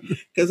at me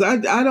because I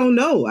don't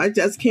know. I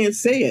just can't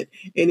say it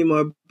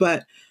anymore.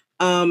 But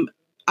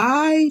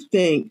I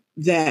think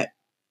that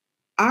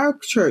our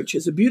church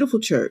is a beautiful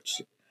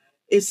church.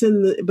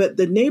 But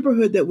the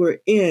neighborhood that we're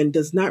in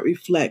does not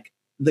reflect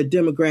the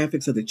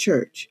demographics of the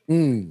church.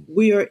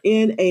 We are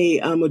in a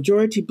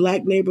majority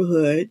Black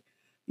neighborhood,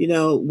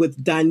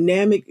 with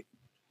dynamic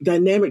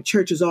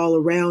churches all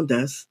around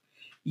us.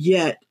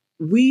 Yet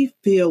we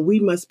feel we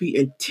must be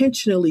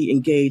intentionally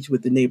engaged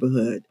with the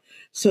neighborhood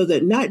so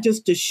that not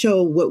just to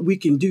show what we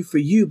can do for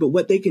you, but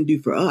what they can do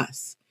for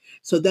us.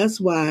 So that's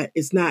why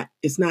it's not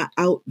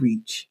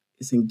outreach,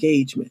 it's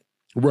engagement.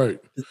 Right.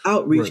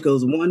 Outreach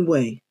goes one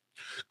way.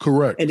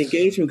 Correct. And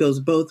engagement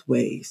goes both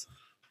ways.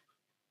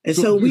 And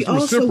so we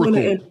also want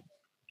to,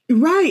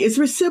 right, it's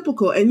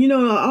reciprocal. And,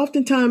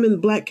 oftentimes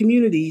in Black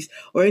communities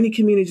or any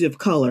communities of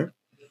color,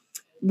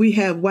 we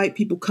have white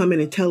people come in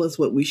and tell us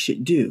what we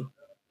should do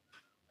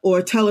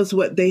or tell us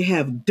what they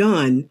have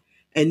done.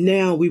 And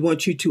now we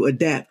want you to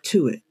adapt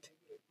to it.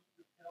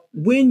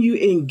 When you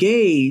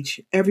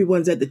engage,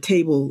 everyone's at the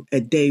table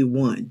at day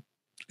one.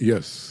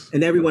 Yes.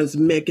 And everyone's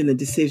making the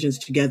decisions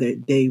together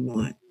at day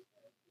one.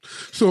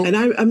 So, and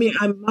I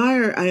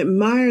admire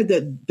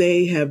that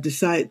they have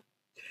decided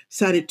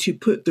to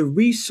put the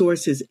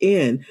resources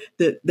in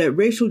that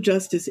racial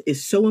justice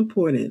is so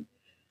important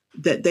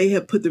that they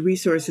have put the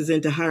resources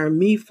in to hire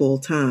me full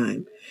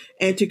time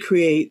and to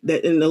create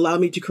that and allow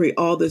me to create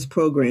all this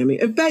programming.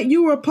 In fact,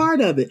 you were a part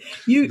of it.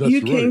 You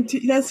came to,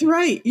 that's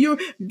right. You're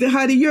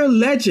a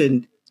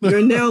legend. You're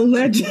now a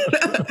legend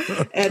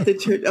at the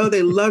church. Oh,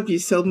 they loved you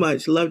so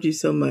much.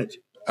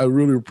 I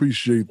really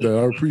appreciate that.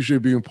 I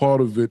appreciate being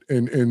part of it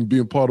and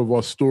being part of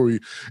our story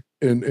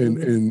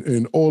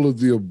and all of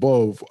the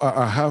above.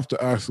 I have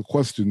to ask a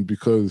question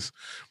because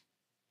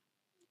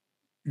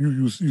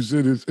you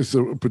said it's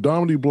a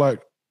predominantly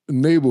Black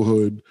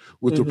neighborhood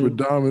with a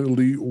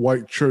predominantly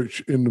white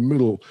church in the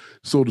middle.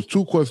 So the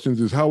two questions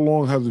is, how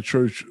long has the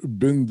church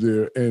been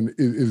there? And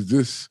is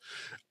this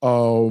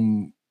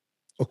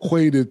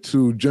equated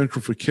to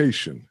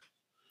gentrification?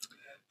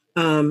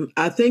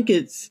 I think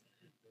it's,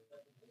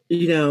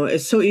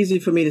 it's so easy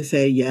for me to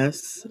say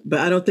yes, but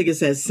I don't think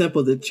it's that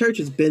simple. The church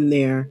has been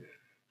there,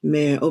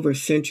 man, over a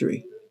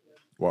century.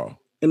 Wow.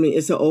 I mean,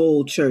 it's an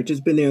old church.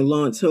 It's been there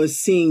long. So it's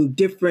seeing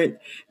different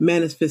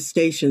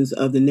manifestations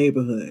of the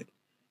neighborhood.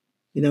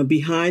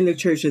 Behind the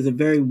church is a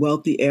very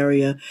wealthy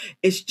area.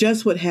 It's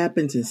just what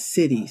happens in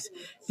cities.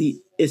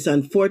 It's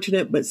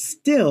unfortunate, but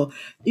still,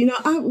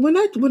 when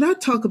I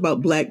talk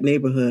about Black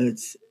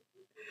neighborhoods,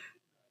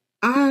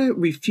 I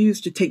refuse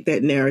to take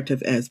that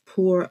narrative as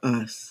poor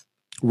us.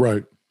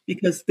 Right.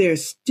 Because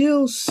there's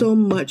still so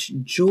much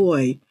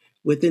joy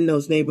within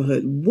those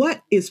neighborhoods.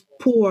 What is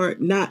poor,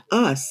 not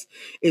us,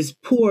 is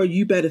poor,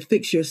 you better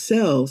fix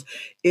yourselves,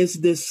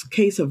 is this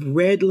case of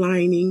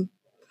redlining,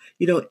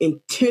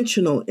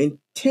 intentional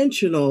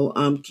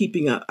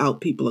keeping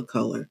out people of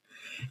color.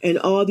 And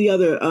all the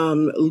other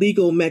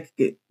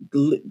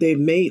they've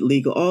made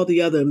legal, all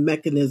the other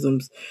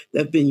mechanisms that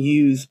have been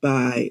used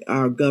by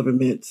our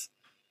governments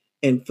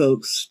and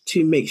folks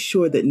to make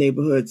sure that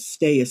neighborhoods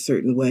stay a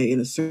certain way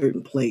in a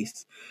certain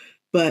place.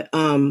 But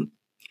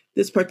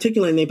this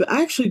particular neighborhood,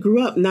 I actually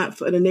grew up not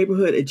in a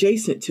neighborhood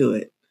adjacent to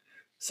it.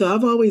 So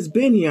I've always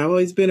been here. I've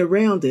always been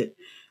around it.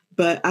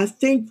 But I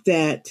think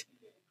that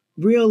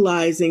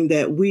realizing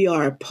that we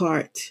are a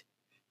part,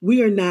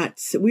 we are not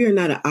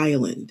an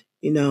island,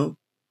 and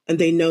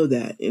they know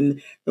that.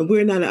 And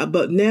we're not,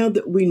 but now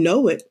that we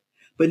know it,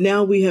 but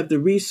now we have the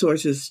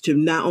resources to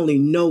not only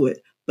know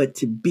it, but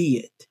to be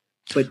it.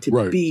 But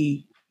to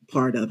be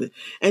part of it.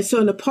 And so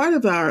a part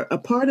of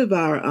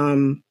our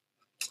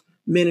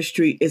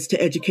ministry is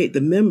to educate the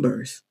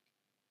members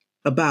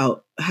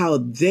about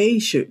what they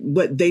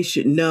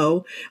should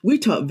know. We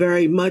talk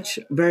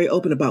very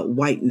open about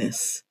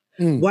whiteness.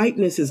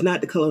 Whiteness is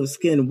not the color of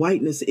skin.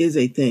 Whiteness is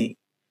a thing.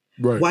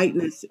 Right.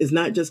 Whiteness is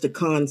not just a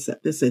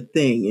concept. It's a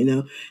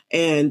thing,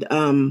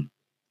 And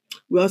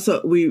we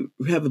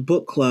have a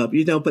book club,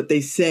 but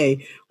they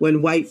say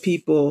when white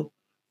people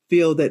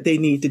feel that they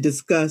need to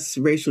discuss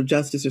racial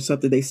justice or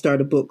something, they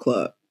start a book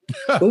club.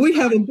 But we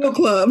have a book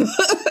club.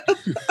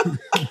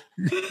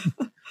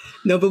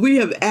 No, but we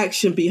have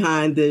action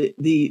behind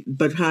the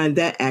behind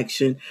that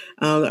action.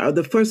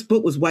 The first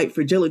book was White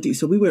Fragility,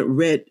 so we went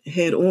red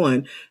head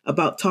on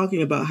about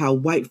talking about how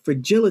white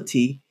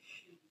fragility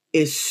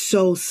is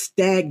so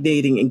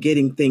stagnating in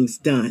getting things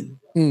done.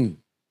 Mm.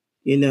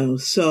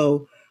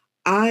 So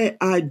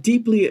I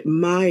deeply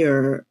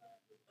admire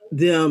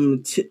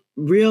them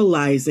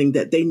realizing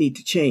that they need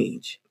to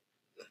change.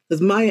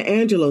 Because Maya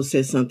Angelou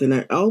said something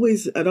it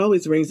always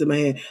rings in my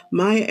head.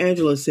 Maya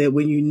Angelou said,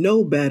 "When you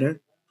know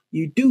better,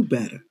 you do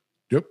better."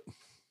 Yep,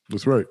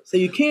 that's right. So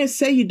you can't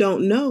say you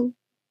don't know.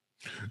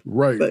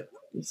 Right. But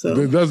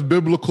so that's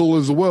biblical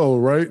as well,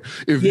 right?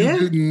 If you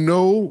didn't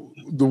know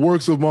the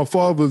works of my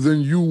father,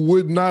 then you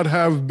would not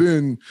have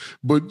been.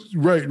 But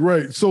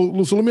right. So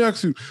let me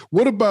ask you,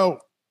 what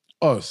about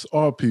us,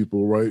 our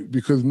people, right?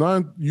 Because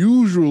not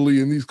usually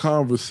in these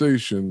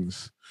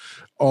conversations,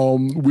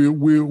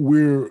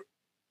 we're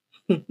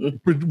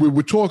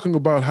talking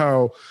about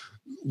how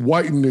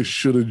whiteness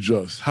should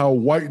adjust, how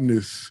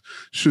whiteness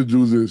should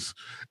do this,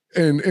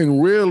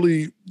 and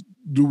rarely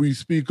do we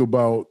speak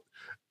about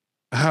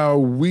how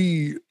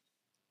we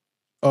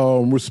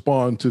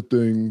respond to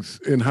things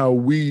and how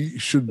we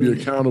should be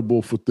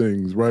accountable for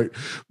things, right?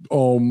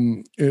 For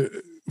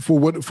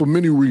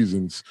many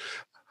reasons.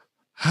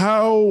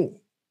 How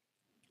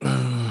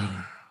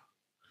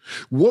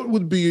what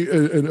would be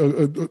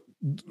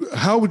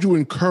how would you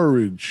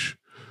encourage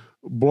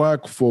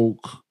Black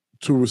folk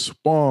to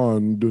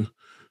respond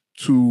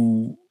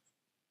to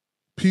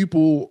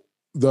people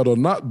that are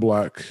not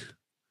Black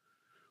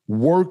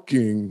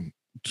working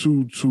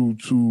to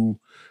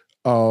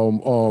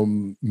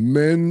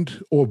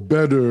mend or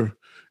better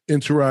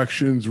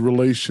interactions,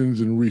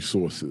 relations, and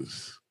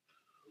resources?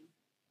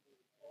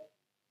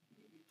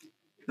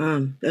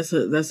 That's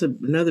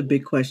another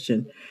big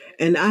question,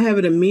 and I have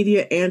an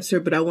immediate answer,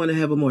 but I want to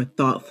have a more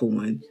thoughtful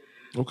one.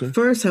 Okay.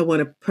 First, I want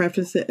to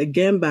preface it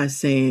again by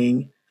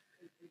saying,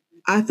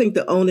 I think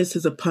the onus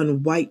is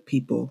upon white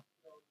people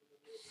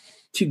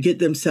to get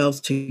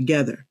themselves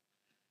together,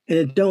 and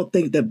I don't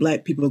think that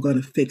Black people are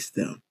going to fix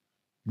them.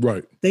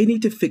 Right. They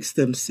need to fix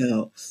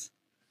themselves.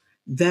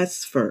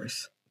 That's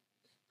first.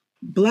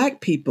 Black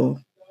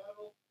people,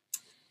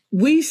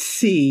 we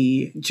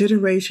see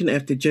generation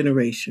after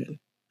generation,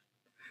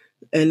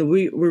 and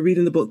we're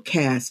reading the book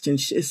Caste, and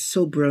it's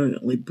so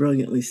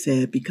brilliantly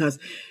said, because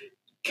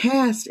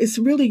caste is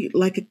really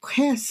like a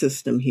caste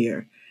system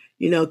here.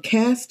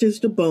 Caste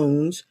is the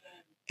bones,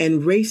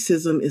 and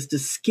racism is the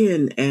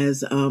skin,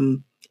 as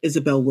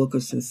Isabel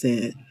Wilkerson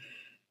said,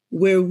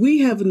 where we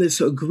have this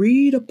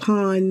agreed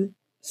upon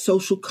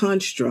social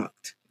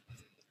construct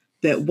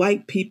that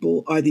white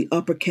people are the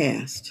upper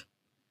caste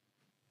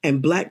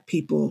and Black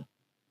people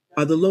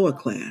are the lower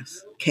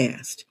class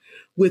caste,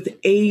 with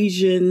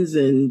Asians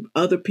and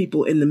other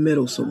people in the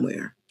middle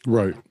somewhere.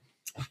 Right.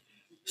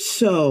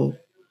 So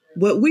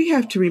what we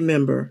have to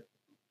remember,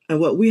 and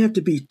what we have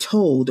to be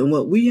told, and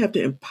what we have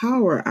to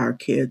empower our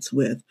kids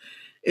with,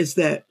 is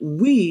that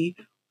we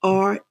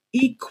are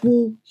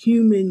equal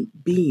human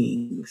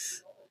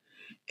beings.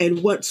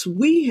 And once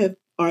we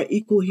are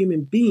equal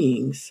human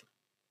beings,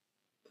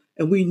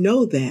 and we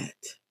know that,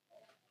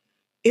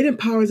 it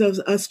empowers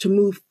us to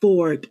move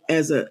forward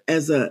as a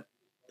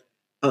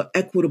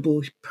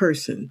equitable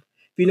person.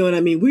 You know what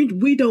I mean?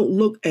 We don't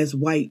look as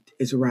white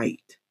as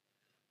right.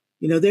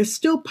 There's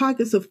still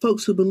pockets of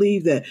folks who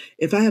believe that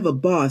if I have a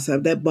boss,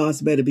 that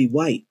boss better be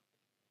white.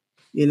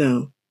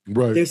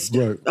 Right. There's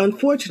right.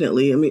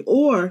 Unfortunately,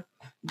 or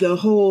the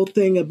whole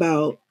thing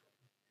about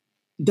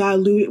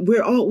dilute.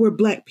 We're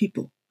Black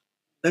people.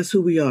 That's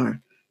who we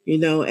are.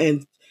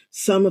 And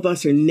some of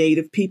us are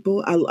Native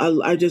people.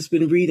 I just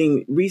been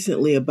reading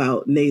recently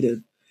about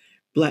Native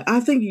Black. I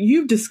think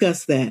you've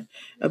discussed that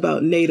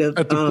about Native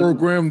at the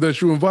program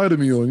that you invited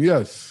me on.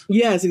 Yes.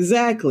 Yes,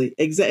 exactly.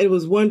 It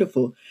was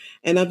wonderful.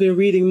 And I've been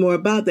reading more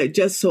about that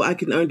just so I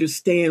can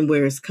understand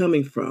where it's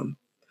coming from.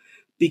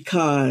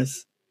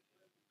 Because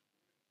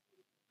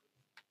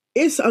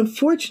it's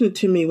unfortunate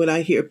to me when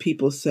I hear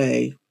people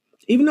say,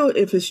 even though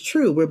if it's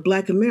true, we're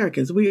Black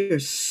Americans, we are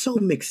so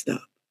mixed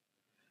up.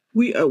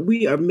 We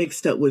are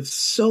mixed up with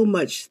so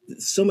much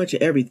of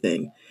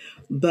everything.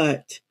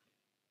 But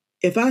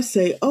if I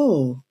say,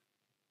 oh,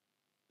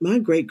 my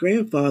great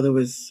grandfather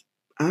was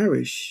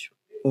Irish,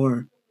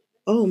 or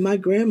oh, my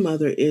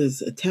grandmother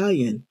is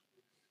Italian.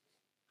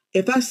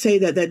 If I say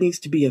that needs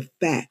to be a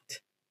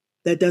fact,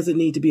 that doesn't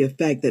need to be a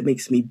fact that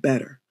makes me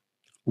better.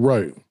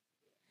 Right.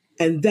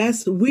 And I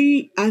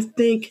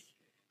think,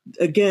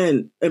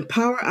 again,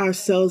 empower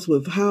ourselves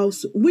with how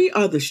we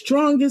are the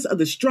strongest of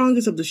the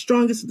strongest of the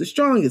strongest of the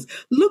strongest.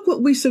 Look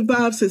what we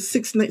survived since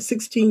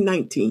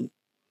 1619.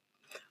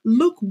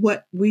 Look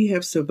what we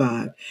have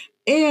survived.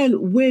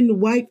 And when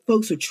white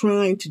folks are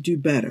trying to do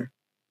better,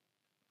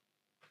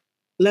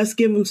 let's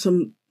give them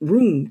some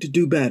room to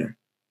do better.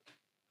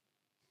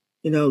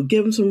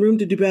 Give them some room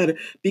to do better,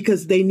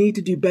 because they need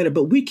to do better,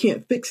 but we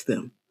can't fix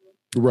them.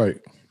 Right.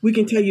 We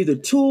can tell you the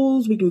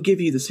tools. We can give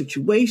you the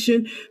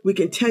situation. We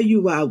can tell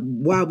you why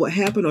what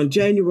happened on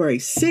January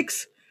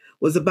 6th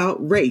was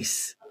about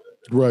race.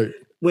 Right.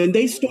 When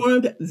they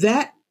stormed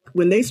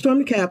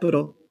the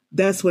Capitol,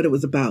 that's what it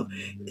was about.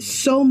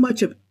 So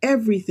much of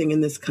everything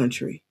in this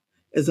country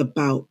is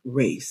about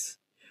race.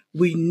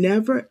 We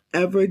never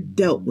ever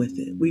dealt with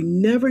it. We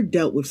never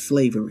dealt with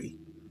slavery.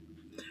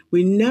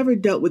 We never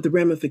dealt with the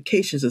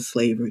ramifications of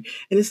slavery.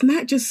 And it's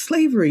not just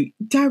slavery,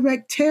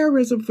 direct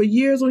terrorism for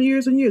years on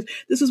years and years.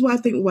 This is why I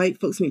think white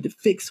folks need to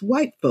fix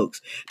white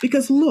folks.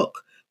 Because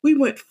look, we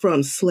went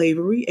from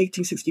slavery,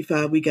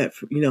 1865, we got,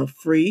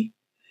 free.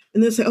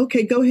 And then say,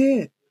 okay, go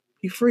ahead.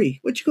 You're free.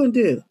 What you gonna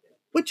do?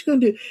 What you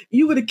gonna do?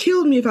 You would have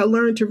killed me if I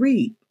learned to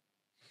read.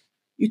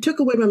 You took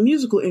away my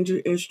musical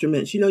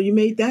instruments. You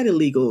made that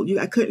illegal.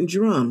 I couldn't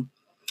drum.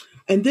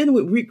 And then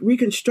with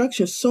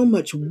Reconstruction, so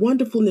much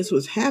wonderfulness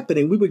was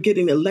happening. We were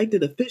getting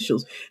elected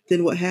officials.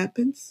 Then what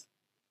happens?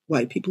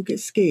 White people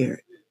get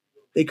scared.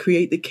 They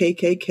create the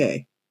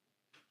KKK.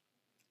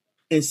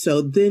 And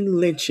so then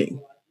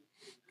lynching.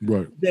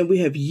 Right. Then we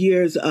have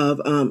years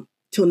of,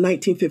 till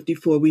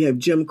 1954, we have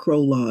Jim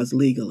Crow laws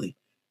legally.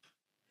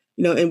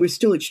 And we're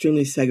still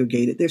extremely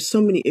segregated. There's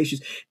so many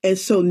issues. And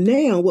so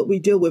now what we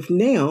deal with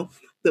now,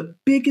 the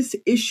biggest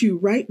issue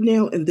right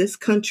now in this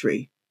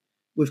country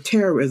with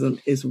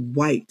terrorism is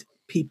white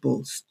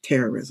people's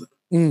terrorism.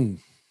 They're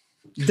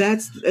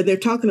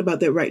talking about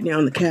that right now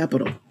in the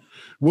Capitol.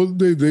 Well,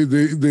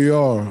 they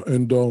are,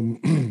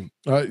 and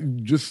I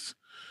just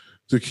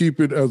to keep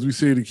it, as we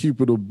say, to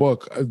keep it a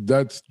buck.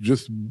 That's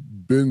just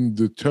been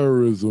the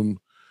terrorism,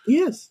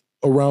 yes,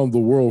 around the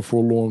world for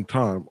a long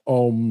time.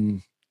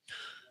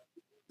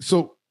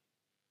 So,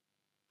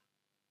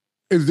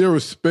 is there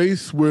a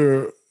space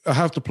where I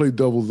have to play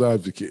devil's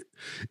advocate?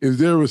 Is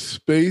there a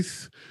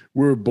space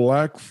where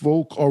Black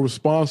folk are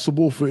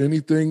responsible for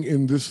anything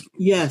in this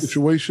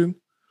situation?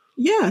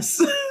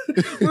 Yes,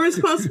 we're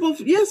responsible.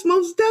 Yes,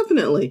 most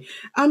definitely.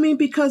 I mean,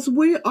 because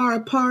we are a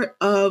part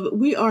of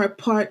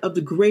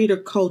the greater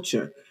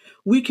culture.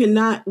 We're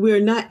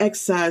not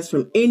excised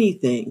from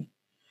anything.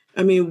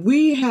 I mean,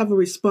 we have a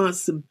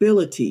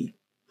responsibility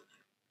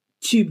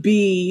to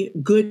be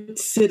good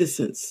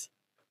citizens,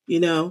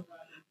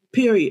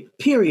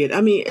 period.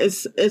 I mean,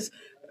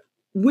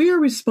 we're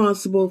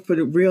responsible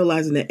for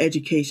realizing that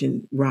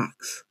education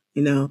rocks,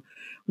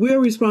 We're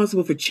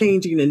responsible for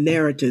changing the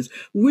narratives.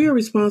 We're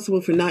responsible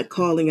for not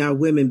calling our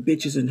women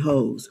bitches and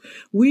hoes.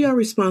 We are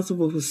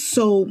responsible for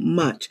so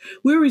much.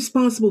 We're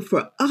responsible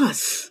for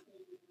us.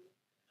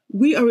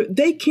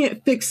 They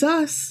can't fix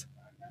us.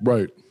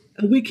 Right.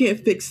 And we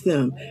can't fix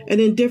them. And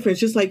indifference,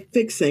 just like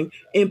fixing,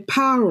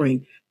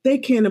 empowering. They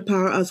can't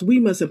empower us. We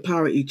must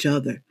empower each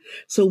other.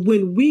 So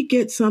when we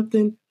get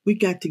something, we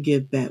got to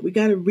give back. We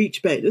got to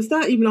reach back. It's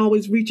not even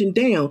always reaching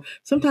down.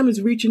 Sometimes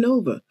it's reaching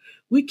over.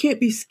 We can't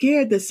be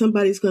scared that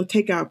somebody's going to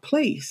take our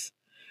place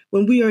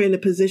when we are in a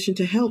position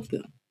to help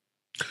them.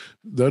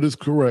 That is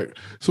correct.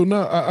 So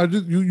now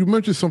you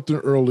mentioned something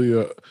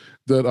earlier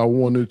that I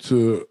wanted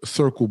to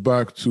circle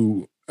back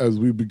to as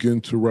we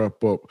begin to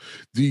wrap up.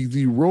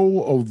 The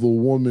role of the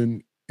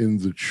woman in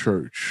the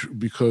church,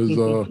 because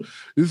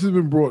this has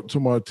been brought to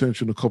my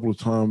attention a couple of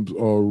times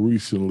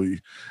recently.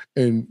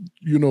 And,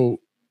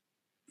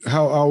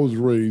 how I was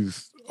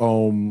raised,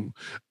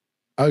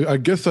 I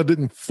guess I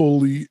didn't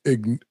fully, I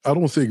don't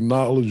want to say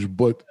acknowledge,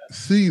 but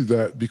see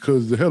that,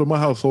 because the head of my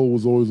household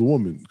was always a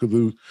woman, because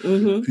it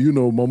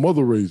was, my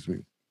mother raised me.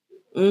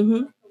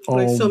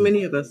 Like so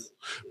many of us.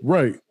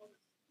 Right.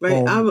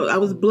 Right. I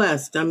was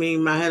blessed. I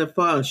mean, I had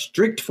a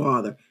strict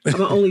father. I'm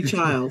an only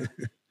child.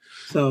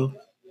 So.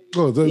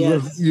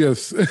 Yes.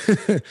 Yes.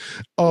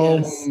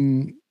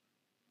 And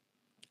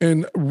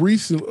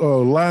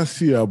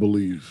last year, I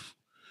believe,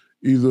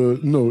 it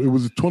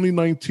was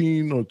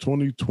 2019 or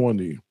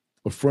 2020.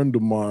 A friend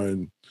of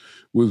mine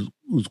was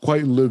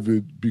quite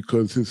livid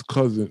because his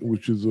cousin,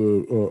 which is a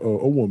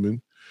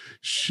woman,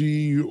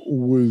 she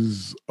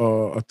was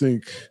I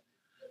think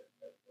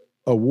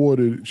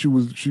awarded.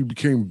 She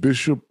became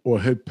bishop or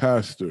head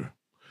pastor,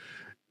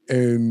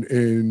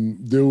 and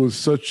there was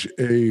such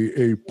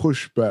a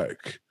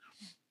pushback,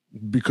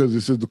 because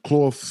it says the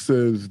cloth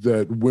says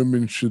that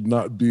women should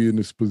not be in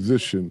this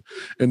position.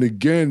 And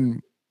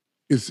again,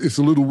 it's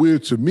a little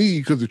weird to me,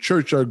 because the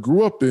church I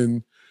grew up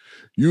in,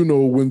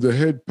 when the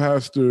head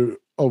pastor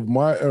of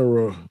my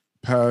era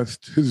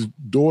passed, his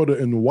daughter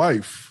and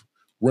wife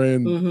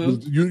ran,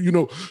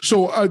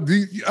 so I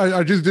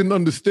just didn't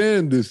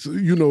understand this,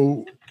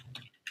 and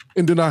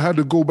then I had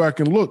to go back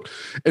and look.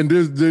 And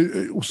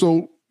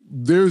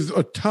there's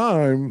a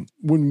time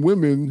when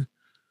women,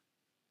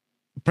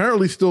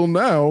 apparently still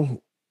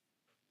now,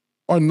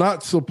 are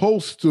not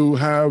supposed to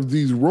have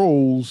these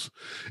roles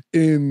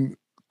in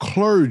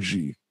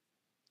clergy.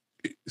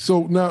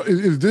 So now,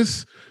 is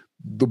this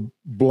the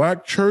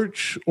Black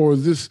church, or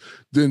is this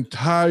the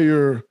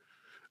entire,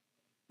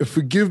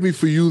 forgive me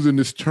for using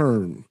this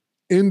term,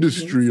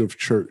 industry of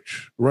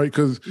church, right?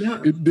 Because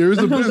there is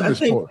a business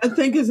part. I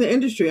think it's an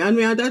industry. I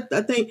mean,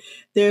 I think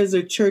there's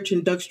a church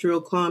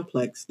industrial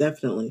complex,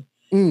 definitely,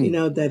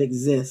 that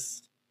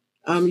exists.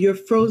 You're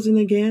frozen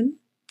again?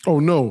 Oh,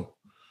 no.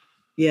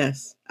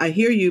 Yes, I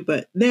hear you,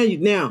 but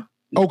now.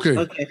 Okay.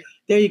 Okay.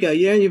 There you go.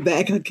 You're on your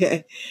back.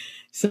 Okay.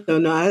 So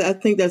no, I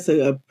think that's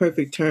a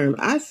perfect term.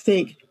 I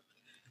think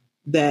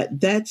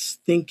that that's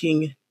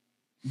thinking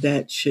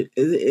that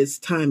its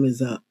time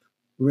is up,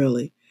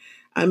 really.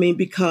 I mean,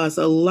 because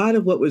a lot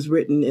of what was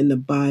written in the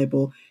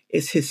Bible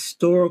is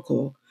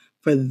historical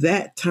for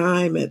that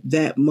time at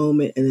that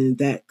moment and in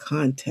that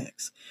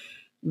context.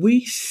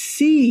 We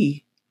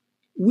see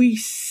we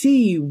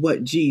see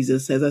what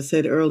Jesus, as I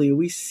said earlier,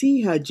 we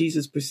see how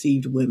Jesus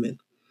perceived women.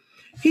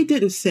 He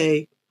didn't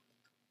say,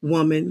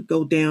 "Woman,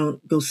 go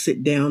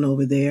sit down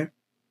over there.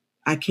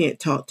 I can't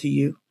talk to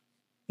you,"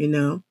 you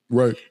know?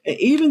 Right. And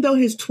even though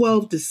his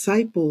 12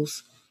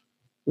 disciples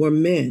were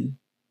men,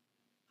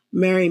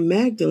 Mary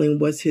Magdalene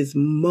was his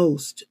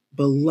most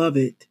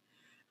beloved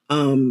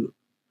um,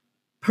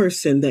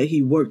 person that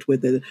he worked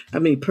with. I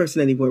mean,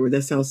 person that he worked with.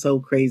 That sounds so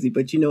crazy,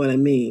 but you know what I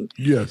mean,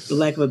 for Yes.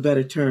 lack of a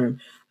better term.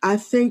 I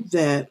think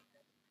that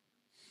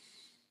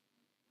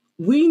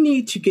we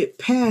need to get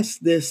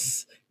past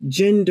this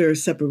gender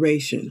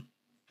separation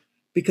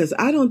because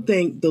I don't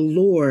think the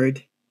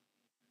Lord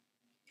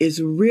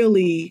is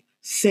really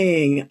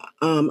saying,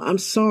 I'm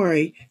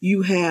sorry,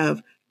 you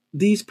have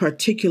these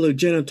particular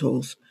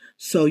genitals,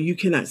 so you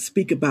cannot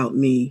speak about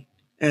me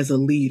as a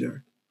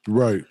leader.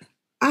 Right.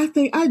 I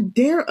think I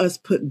dare us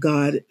put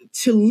God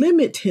to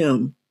limit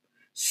him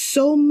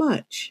so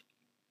much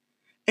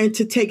and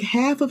to take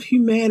half of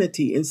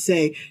humanity and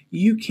say,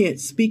 you can't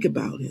speak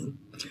about him.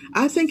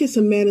 I think it's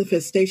a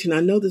manifestation.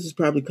 I know this is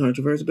probably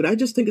controversial, but I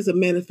just think it's a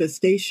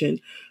manifestation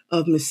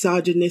of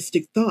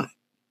misogynistic thought.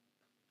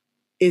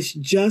 It's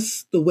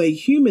just the way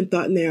human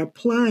thought, and they're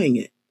applying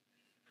it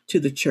to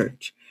the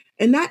church.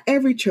 And not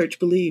every church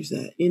believes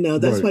that. You know,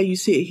 that's Right. why you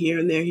see it here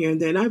and there, here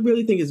and there. And I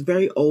really think it's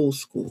very old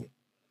school.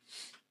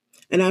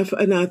 And I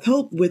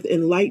hope with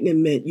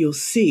enlightenment, you'll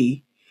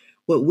see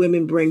what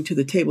women bring to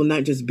the table,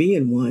 not just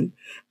being one,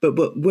 but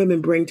what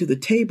women bring to the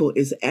table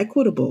is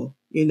equitable.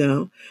 You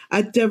know,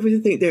 I definitely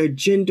think there are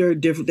gender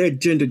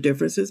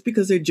differences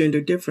because they're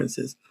gender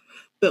differences.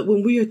 But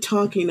when we are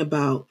talking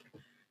about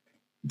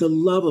the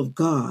love of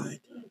God,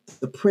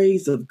 the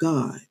praise of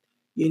God,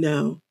 you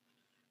know,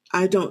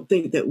 I don't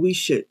think that we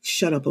should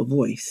shut up a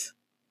voice.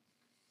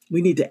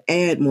 We need to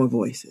add more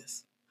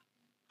voices.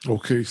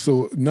 Okay.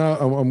 So now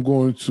I'm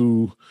going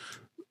to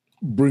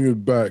bring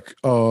it back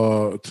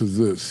to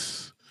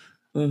this.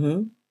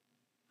 Mm-hmm.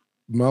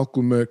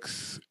 Malcolm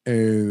X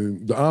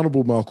and the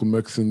Honorable Malcolm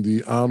X and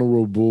the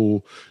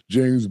Honorable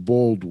James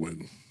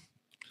Baldwin.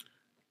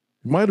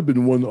 It might have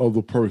been one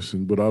other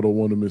person, but I don't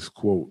want to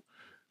misquote.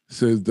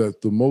 Says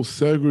that the most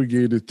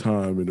segregated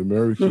time in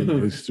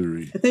American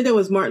history. I think that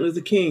was Martin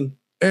Luther King.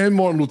 And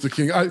Martin Luther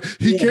King.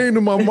 He came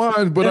to my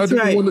mind, but I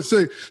didn't want to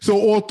say. So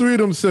all three of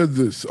them said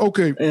this.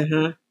 Okay.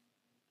 Uh-huh.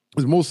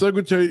 The most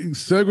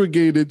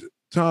segregated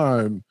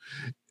time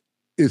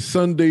is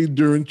Sunday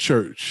during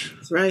church.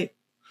 That's right.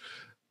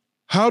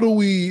 How do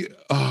we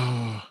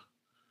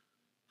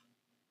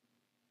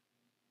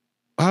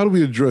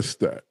address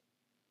that?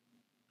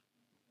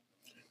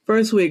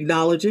 First, we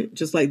acknowledge it,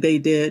 just like they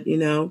did, you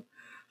know.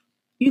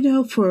 You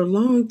know, for a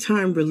long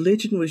time,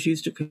 religion was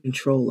used to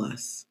control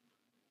us.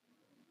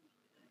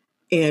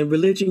 And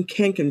religion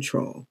can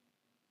control.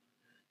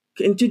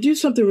 And to do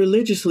something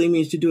religiously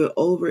means to do it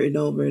over and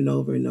over and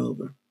over and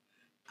over.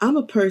 I'm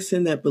a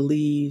person that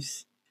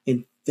believes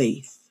in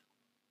faith.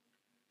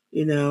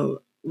 You know,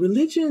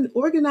 religion,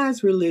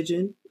 organized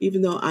religion,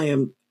 even though I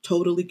am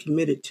totally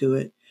committed to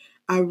it,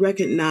 I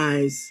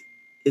recognize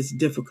its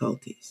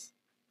difficulties.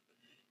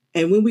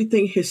 And when we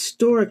think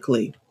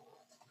historically,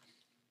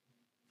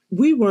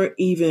 we weren't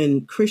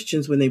even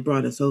Christians when they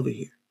brought us over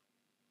here.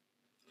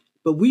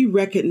 But we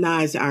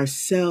recognize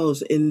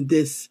ourselves in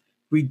this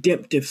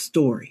redemptive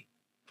story.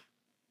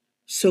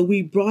 So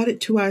we brought it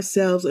to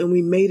ourselves and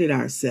we made it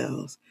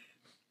ourselves.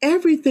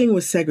 Everything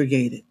was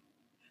segregated.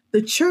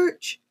 The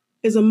church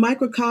is a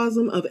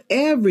microcosm of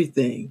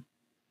everything.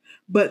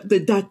 But the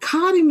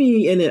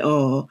dichotomy in it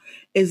all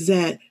is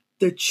that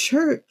the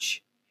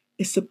church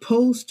is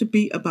supposed to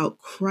be about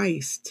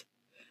Christ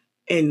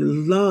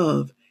and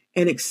love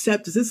and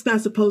acceptance. It's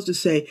not supposed to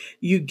say,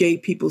 you gay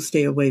people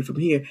stay away from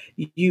here.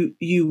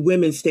 You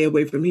women stay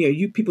away from here.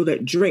 You people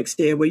that drink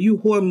stay away. You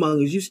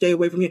whoremongers, you stay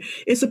away from here.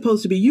 It's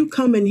supposed to be, you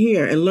come in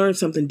here and learn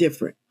something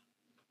different.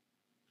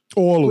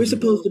 We're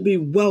supposed to be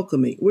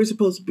welcoming. We're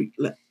supposed to be,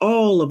 let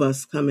all of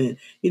us come in,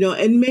 you know,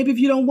 and maybe if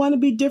you don't want to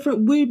be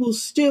different, we will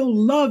still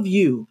love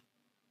you.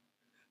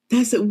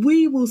 That's it.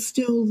 We will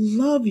still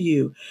love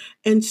you.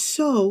 And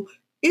so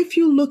if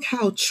you look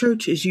how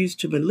church is used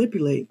to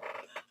manipulate,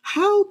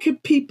 how can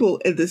people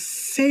in the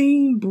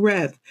same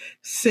breath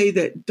say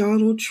that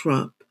Donald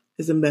Trump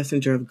is a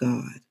messenger of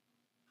God?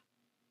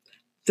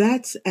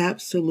 That's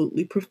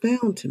absolutely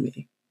profound to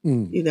me.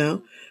 You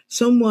know,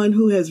 someone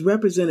who has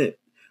represented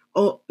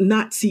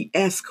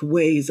Nazi-esque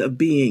ways of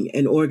being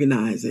and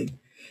organizing.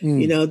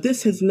 You know,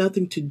 this has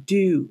nothing to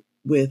do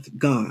with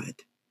God.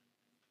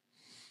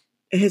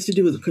 It has to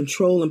do with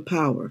control and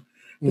power.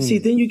 But see,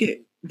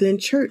 then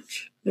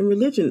church and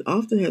religion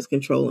often has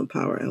control and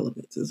power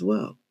elements as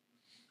well.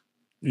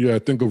 Yeah, I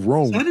think of So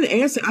Rome.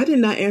 I did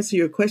not answer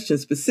your question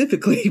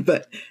specifically,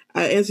 but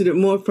I answered it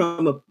more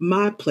from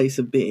my place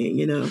of being,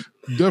 you know.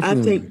 I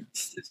think, Definitely.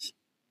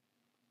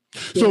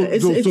 yeah, So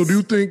do you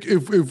it's, think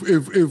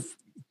if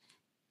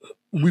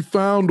we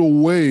found a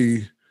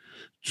way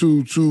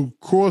to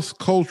cross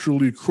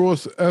culturally,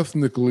 cross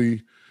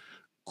ethnically,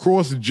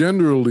 cross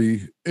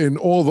genderally, and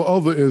all the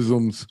other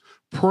isms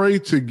pray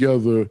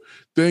together,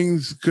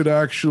 things could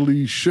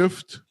actually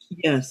shift?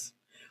 yes,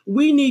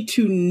 we need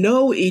to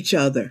know each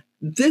other.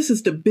 This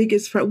is the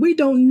biggest problem. We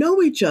don't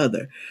know each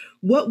other.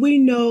 What we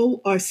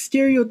know are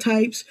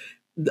stereotypes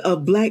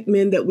of black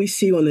men that we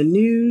see on the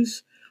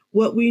news.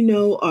 What we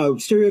know are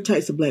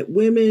stereotypes of black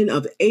women,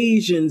 of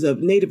Asians, of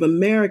Native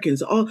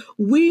Americans. All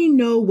we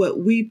know what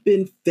we've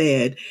been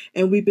fed,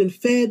 and we've been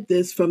fed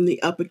this from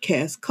the upper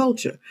caste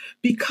culture.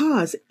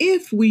 Because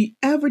if we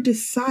ever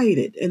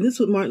decided, and this is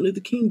what Martin Luther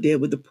King did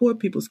with the Poor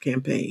People's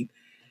Campaign,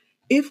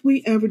 if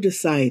we ever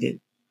decided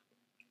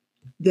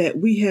that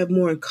we have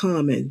more in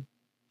common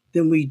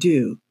than we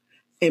do,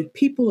 and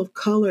people of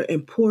color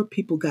and poor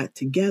people got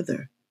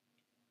together,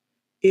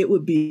 it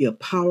would be a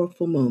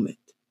powerful moment.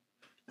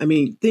 I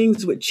mean,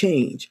 things would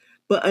change.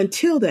 But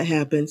until that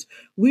happens,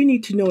 we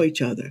need to know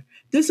each other.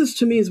 This is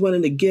to me is one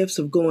of the gifts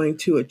of going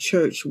to a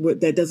church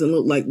that doesn't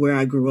look like where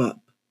I grew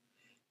up,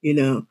 you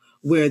know,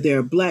 where there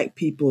are black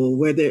people,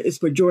 where there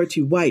is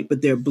majority white,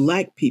 but there are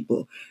black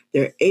people,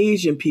 there are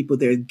Asian people,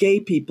 there's gay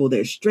people,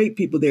 there's straight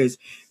people, there's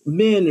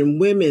men and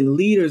women,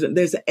 leaders,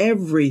 there's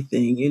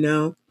everything, you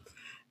know.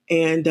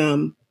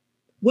 And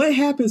what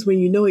happens when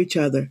you know each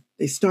other?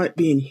 They start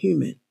being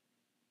human.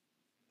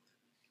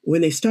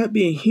 When they start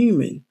being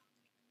human,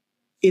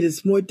 it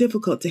is more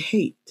difficult to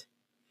hate.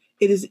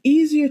 It is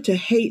easier to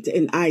hate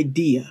an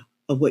idea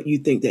of what you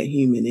think that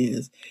human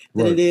is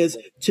than it Right. is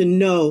to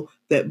know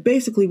that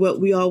basically what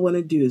we all want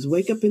to do is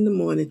wake up in the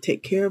morning,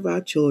 take care of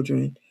our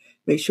children,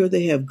 make sure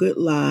they have good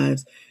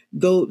lives,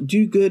 go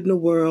do good in the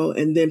world,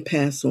 and then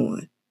pass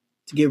on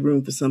to give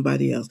room for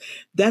somebody else.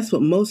 That's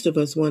what most of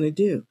us want to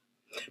do.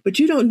 But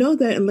you don't know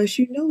that unless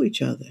you know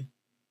each other.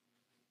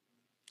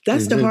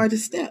 That's the Amen.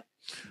 hardest step.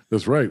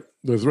 That's right.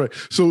 That's right.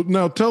 So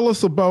now tell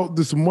us about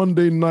this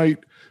Monday night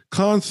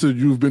concert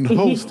you've been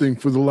hosting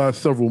for the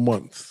last several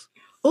months.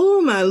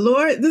 Oh my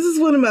Lord, this is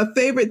one of my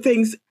favorite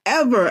things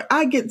ever.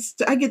 I get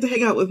to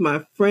hang out with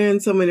my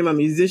friends, so many of my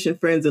musician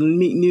friends, and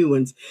meet new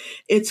ones.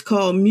 It's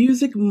called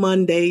Music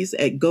Mondays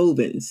at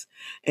Govans,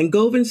 and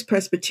Govans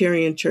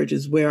Presbyterian Church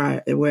is where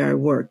I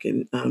work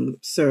and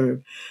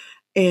serve.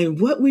 And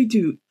what we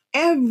do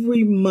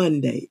every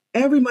Monday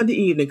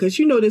evening, because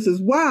you know this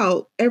is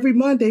wild, every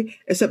Monday,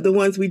 except the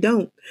ones we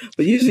don't,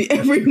 but usually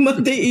every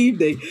Monday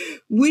evening,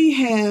 we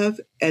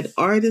have an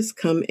artist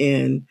come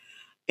in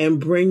and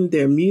bring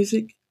their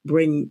music,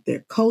 bring their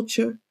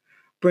culture,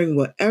 bring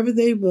whatever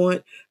they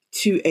want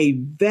to a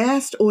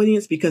vast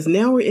audience because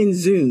now we're in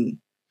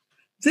Zoom.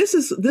 This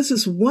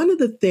is one of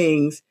the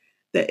things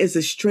that is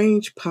a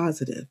strange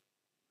positive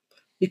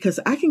because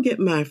I can get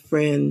my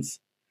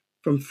friends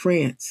from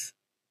France,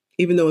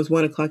 even though it's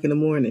 1 o'clock in the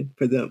morning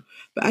for them,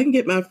 but I can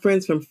get my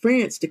friends from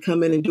France to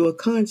come in and do a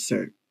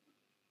concert.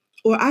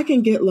 Or I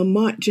can get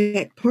Lamont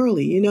Jack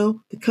Pearlie, you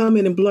know, to come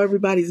in and blow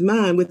everybody's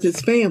mind with his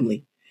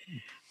family.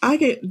 I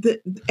get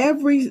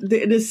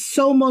it is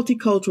so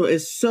multicultural.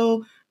 It's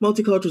so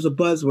multicultural is a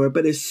buzzword,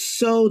 but it's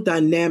so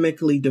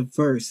dynamically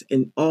diverse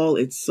in all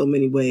its so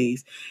many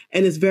ways,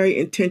 and it's very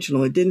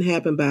intentional. It didn't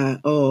happen by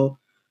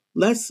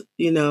let's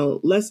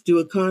do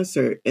a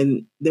concert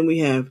and then we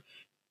have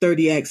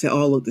 30 acts that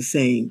all look the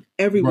same.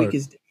 Every week Right.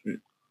 is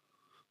different.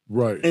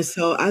 Right. And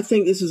so I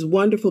think this is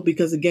wonderful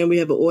because again, we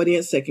have an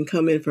audience that can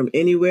come in from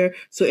anywhere.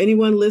 So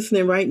anyone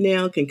listening right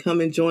now can come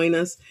and join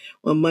us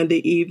on Monday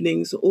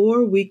evenings,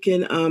 or we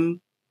can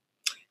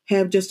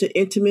have just an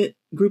intimate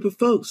group of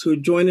folks who are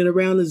joining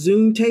around the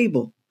Zoom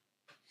table.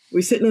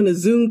 We're sitting on the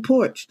Zoom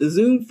porch, the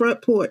Zoom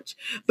front porch.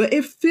 But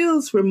it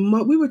feels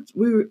we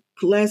were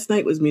last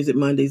night was Music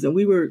Mondays, and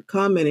we were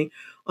commenting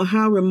on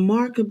how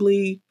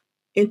remarkably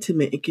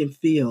intimate it can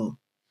feel.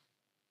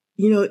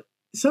 You know,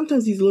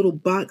 sometimes these little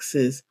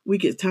boxes, we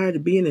get tired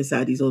of being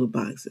inside these little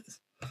boxes.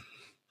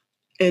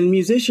 And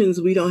musicians,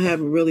 we don't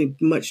have really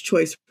much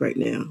choice right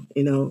now,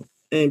 you know,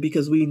 and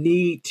because we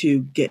need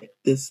to get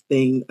this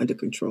thing under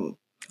control.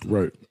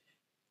 Right.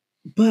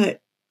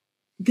 But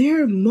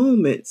there are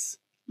moments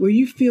where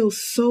you feel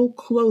so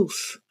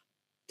close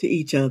to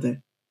each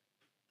other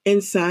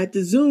inside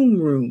the Zoom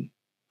room.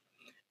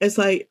 It's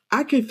like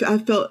I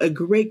felt a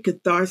great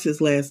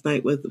catharsis last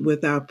night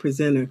with our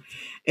presenter,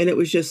 and it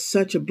was just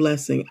such a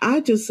blessing.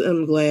 I just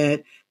am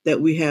glad that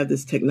we have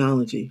this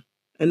technology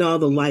and all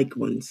the like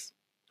ones.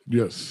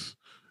 Yes.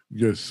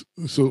 Yes.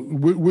 So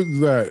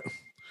with that,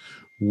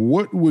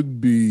 what would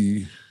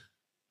be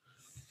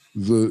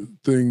the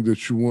thing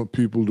that you want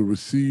people to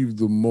receive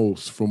the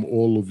most from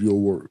all of your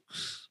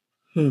works?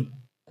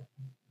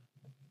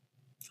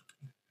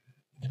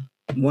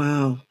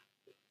 Wow.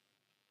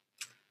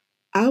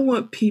 I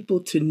want people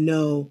to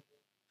know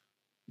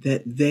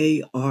that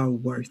they are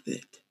worth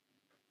it,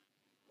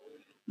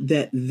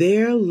 that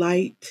their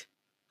light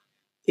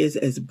is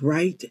as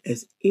bright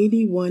as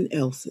anyone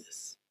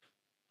else's.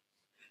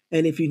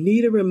 And if you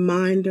need a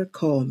reminder,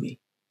 call me.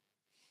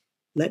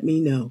 Let me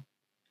know.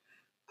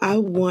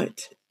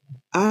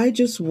 I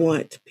just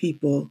want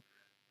people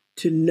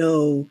to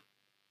know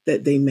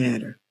that they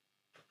matter.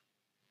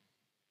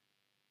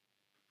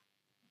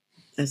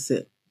 That's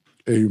it.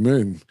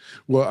 Amen.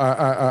 Well,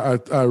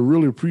 I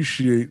really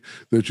appreciate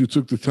that you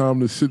took the time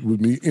to sit with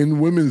me in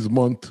Women's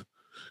Month,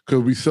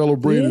 because we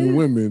celebrated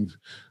women,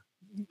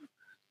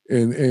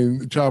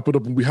 and chop it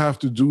up, and we have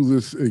to do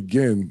this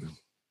again.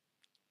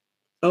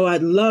 Oh,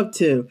 I'd love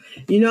to.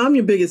 I'm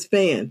your biggest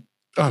fan.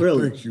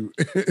 Really. Thank you.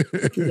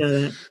 You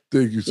know that.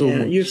 Thank you so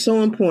much. You're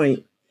so on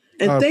point.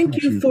 And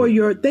thank you for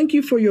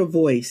your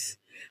voice.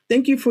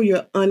 Thank you for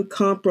your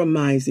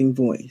uncompromising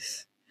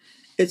voice.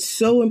 It's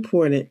so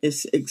important.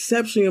 It's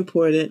exceptionally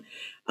important.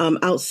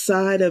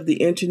 Outside of the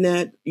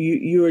internet,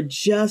 you're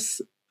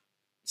just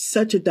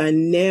such a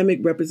dynamic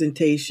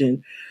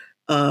representation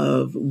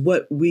of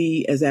what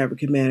we as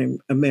African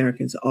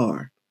Americans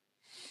are.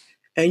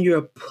 And you're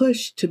a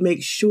push to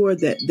make sure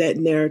that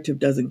narrative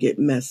doesn't get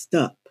messed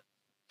up.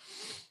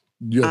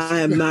 Yes.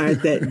 I admire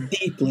that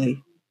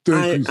deeply.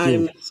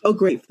 I'm so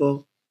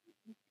grateful.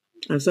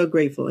 I'm so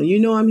grateful.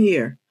 And I'm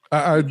here.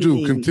 I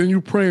do.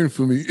 Continue praying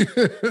for me.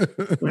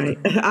 Right.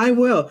 I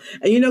will.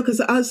 And because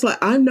I was like,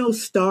 I'm no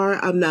star.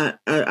 I'm not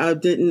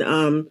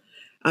the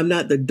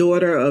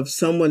daughter of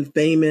someone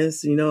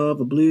famous,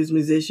 of a blues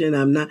musician.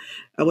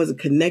 I wasn't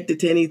connected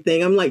to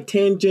anything. I'm like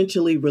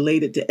tangentially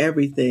related to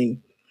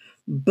everything.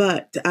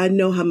 But I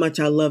know how much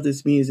I love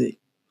this music.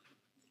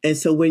 And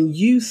so when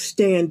you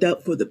stand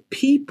up for the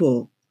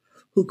people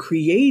who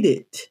create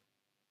it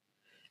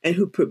and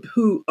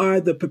who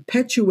are the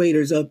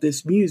perpetuators of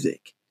this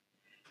music,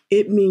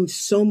 it means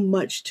so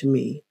much to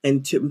me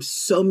and to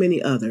so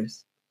many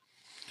others.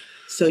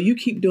 So you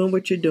keep doing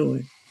what you're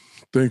doing.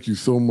 Thank you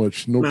so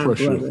much. No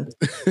pressure.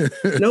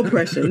 No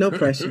pressure. No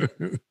pressure.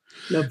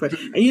 No pressure.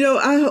 And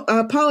I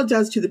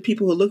apologize to the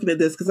people who are looking at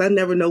this, because I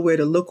never know where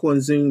to look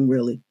on Zoom,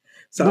 really.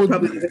 So I'll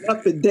probably go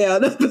up and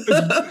down.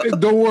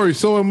 Don't worry,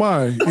 so am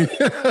I.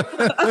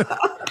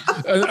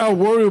 And I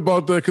worry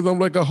about that, because I'm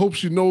like, I hope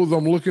she knows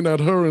I'm looking at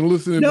her and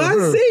listening to her.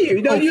 No, I see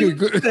you. No, okay,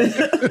 good.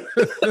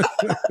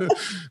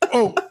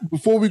 Oh,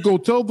 before we go,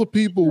 tell the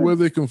people where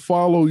they can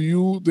follow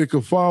you. They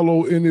can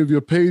follow any of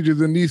your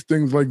pages and these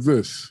things like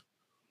this.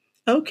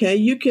 Okay,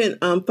 you can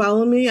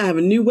follow me. I have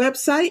a new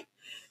website.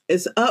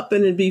 It's up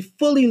and it'll be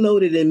fully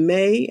loaded in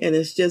May. And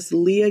it's just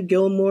Leah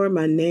Gilmore,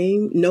 my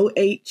name, no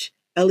H,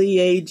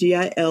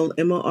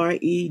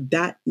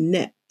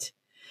 LeaGilmore.net.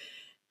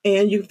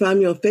 And you can find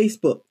me on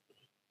Facebook.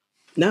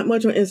 Not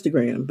much on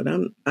Instagram, but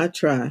I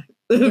try.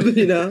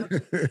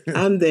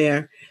 I'm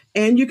there.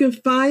 And you can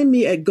find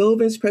me at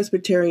Govins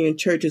Presbyterian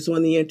Church. It's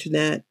on the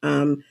internet,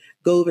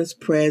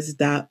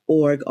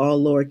 govinspres.org,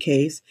 all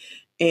lowercase.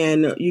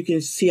 And you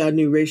can see our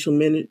new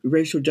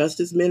racial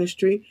justice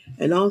ministry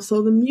and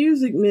also the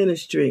music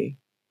ministry.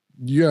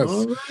 Yes.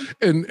 Right.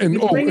 And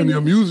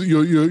your music,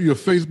 your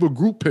Facebook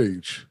group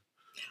page.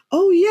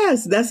 Oh,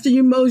 yes. That's the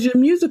Umoja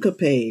Musica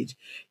page.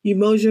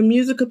 Umoja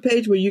Musica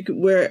page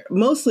where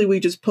mostly we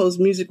just post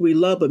music we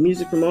love, but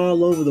music from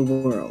all over the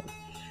world.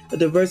 A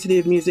diversity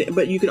of music.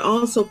 But you can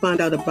also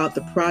find out about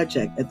the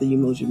project at the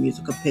Umoja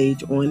Musica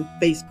page on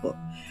Facebook.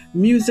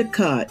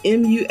 Musica,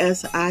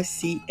 Musica.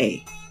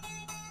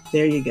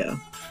 There you go.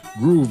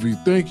 Groovy.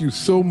 Thank you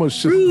so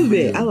much.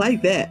 Groovy. I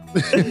like that.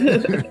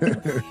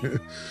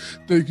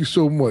 Thank you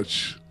so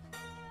much.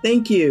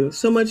 Thank you.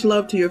 So much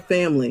love to your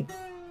family.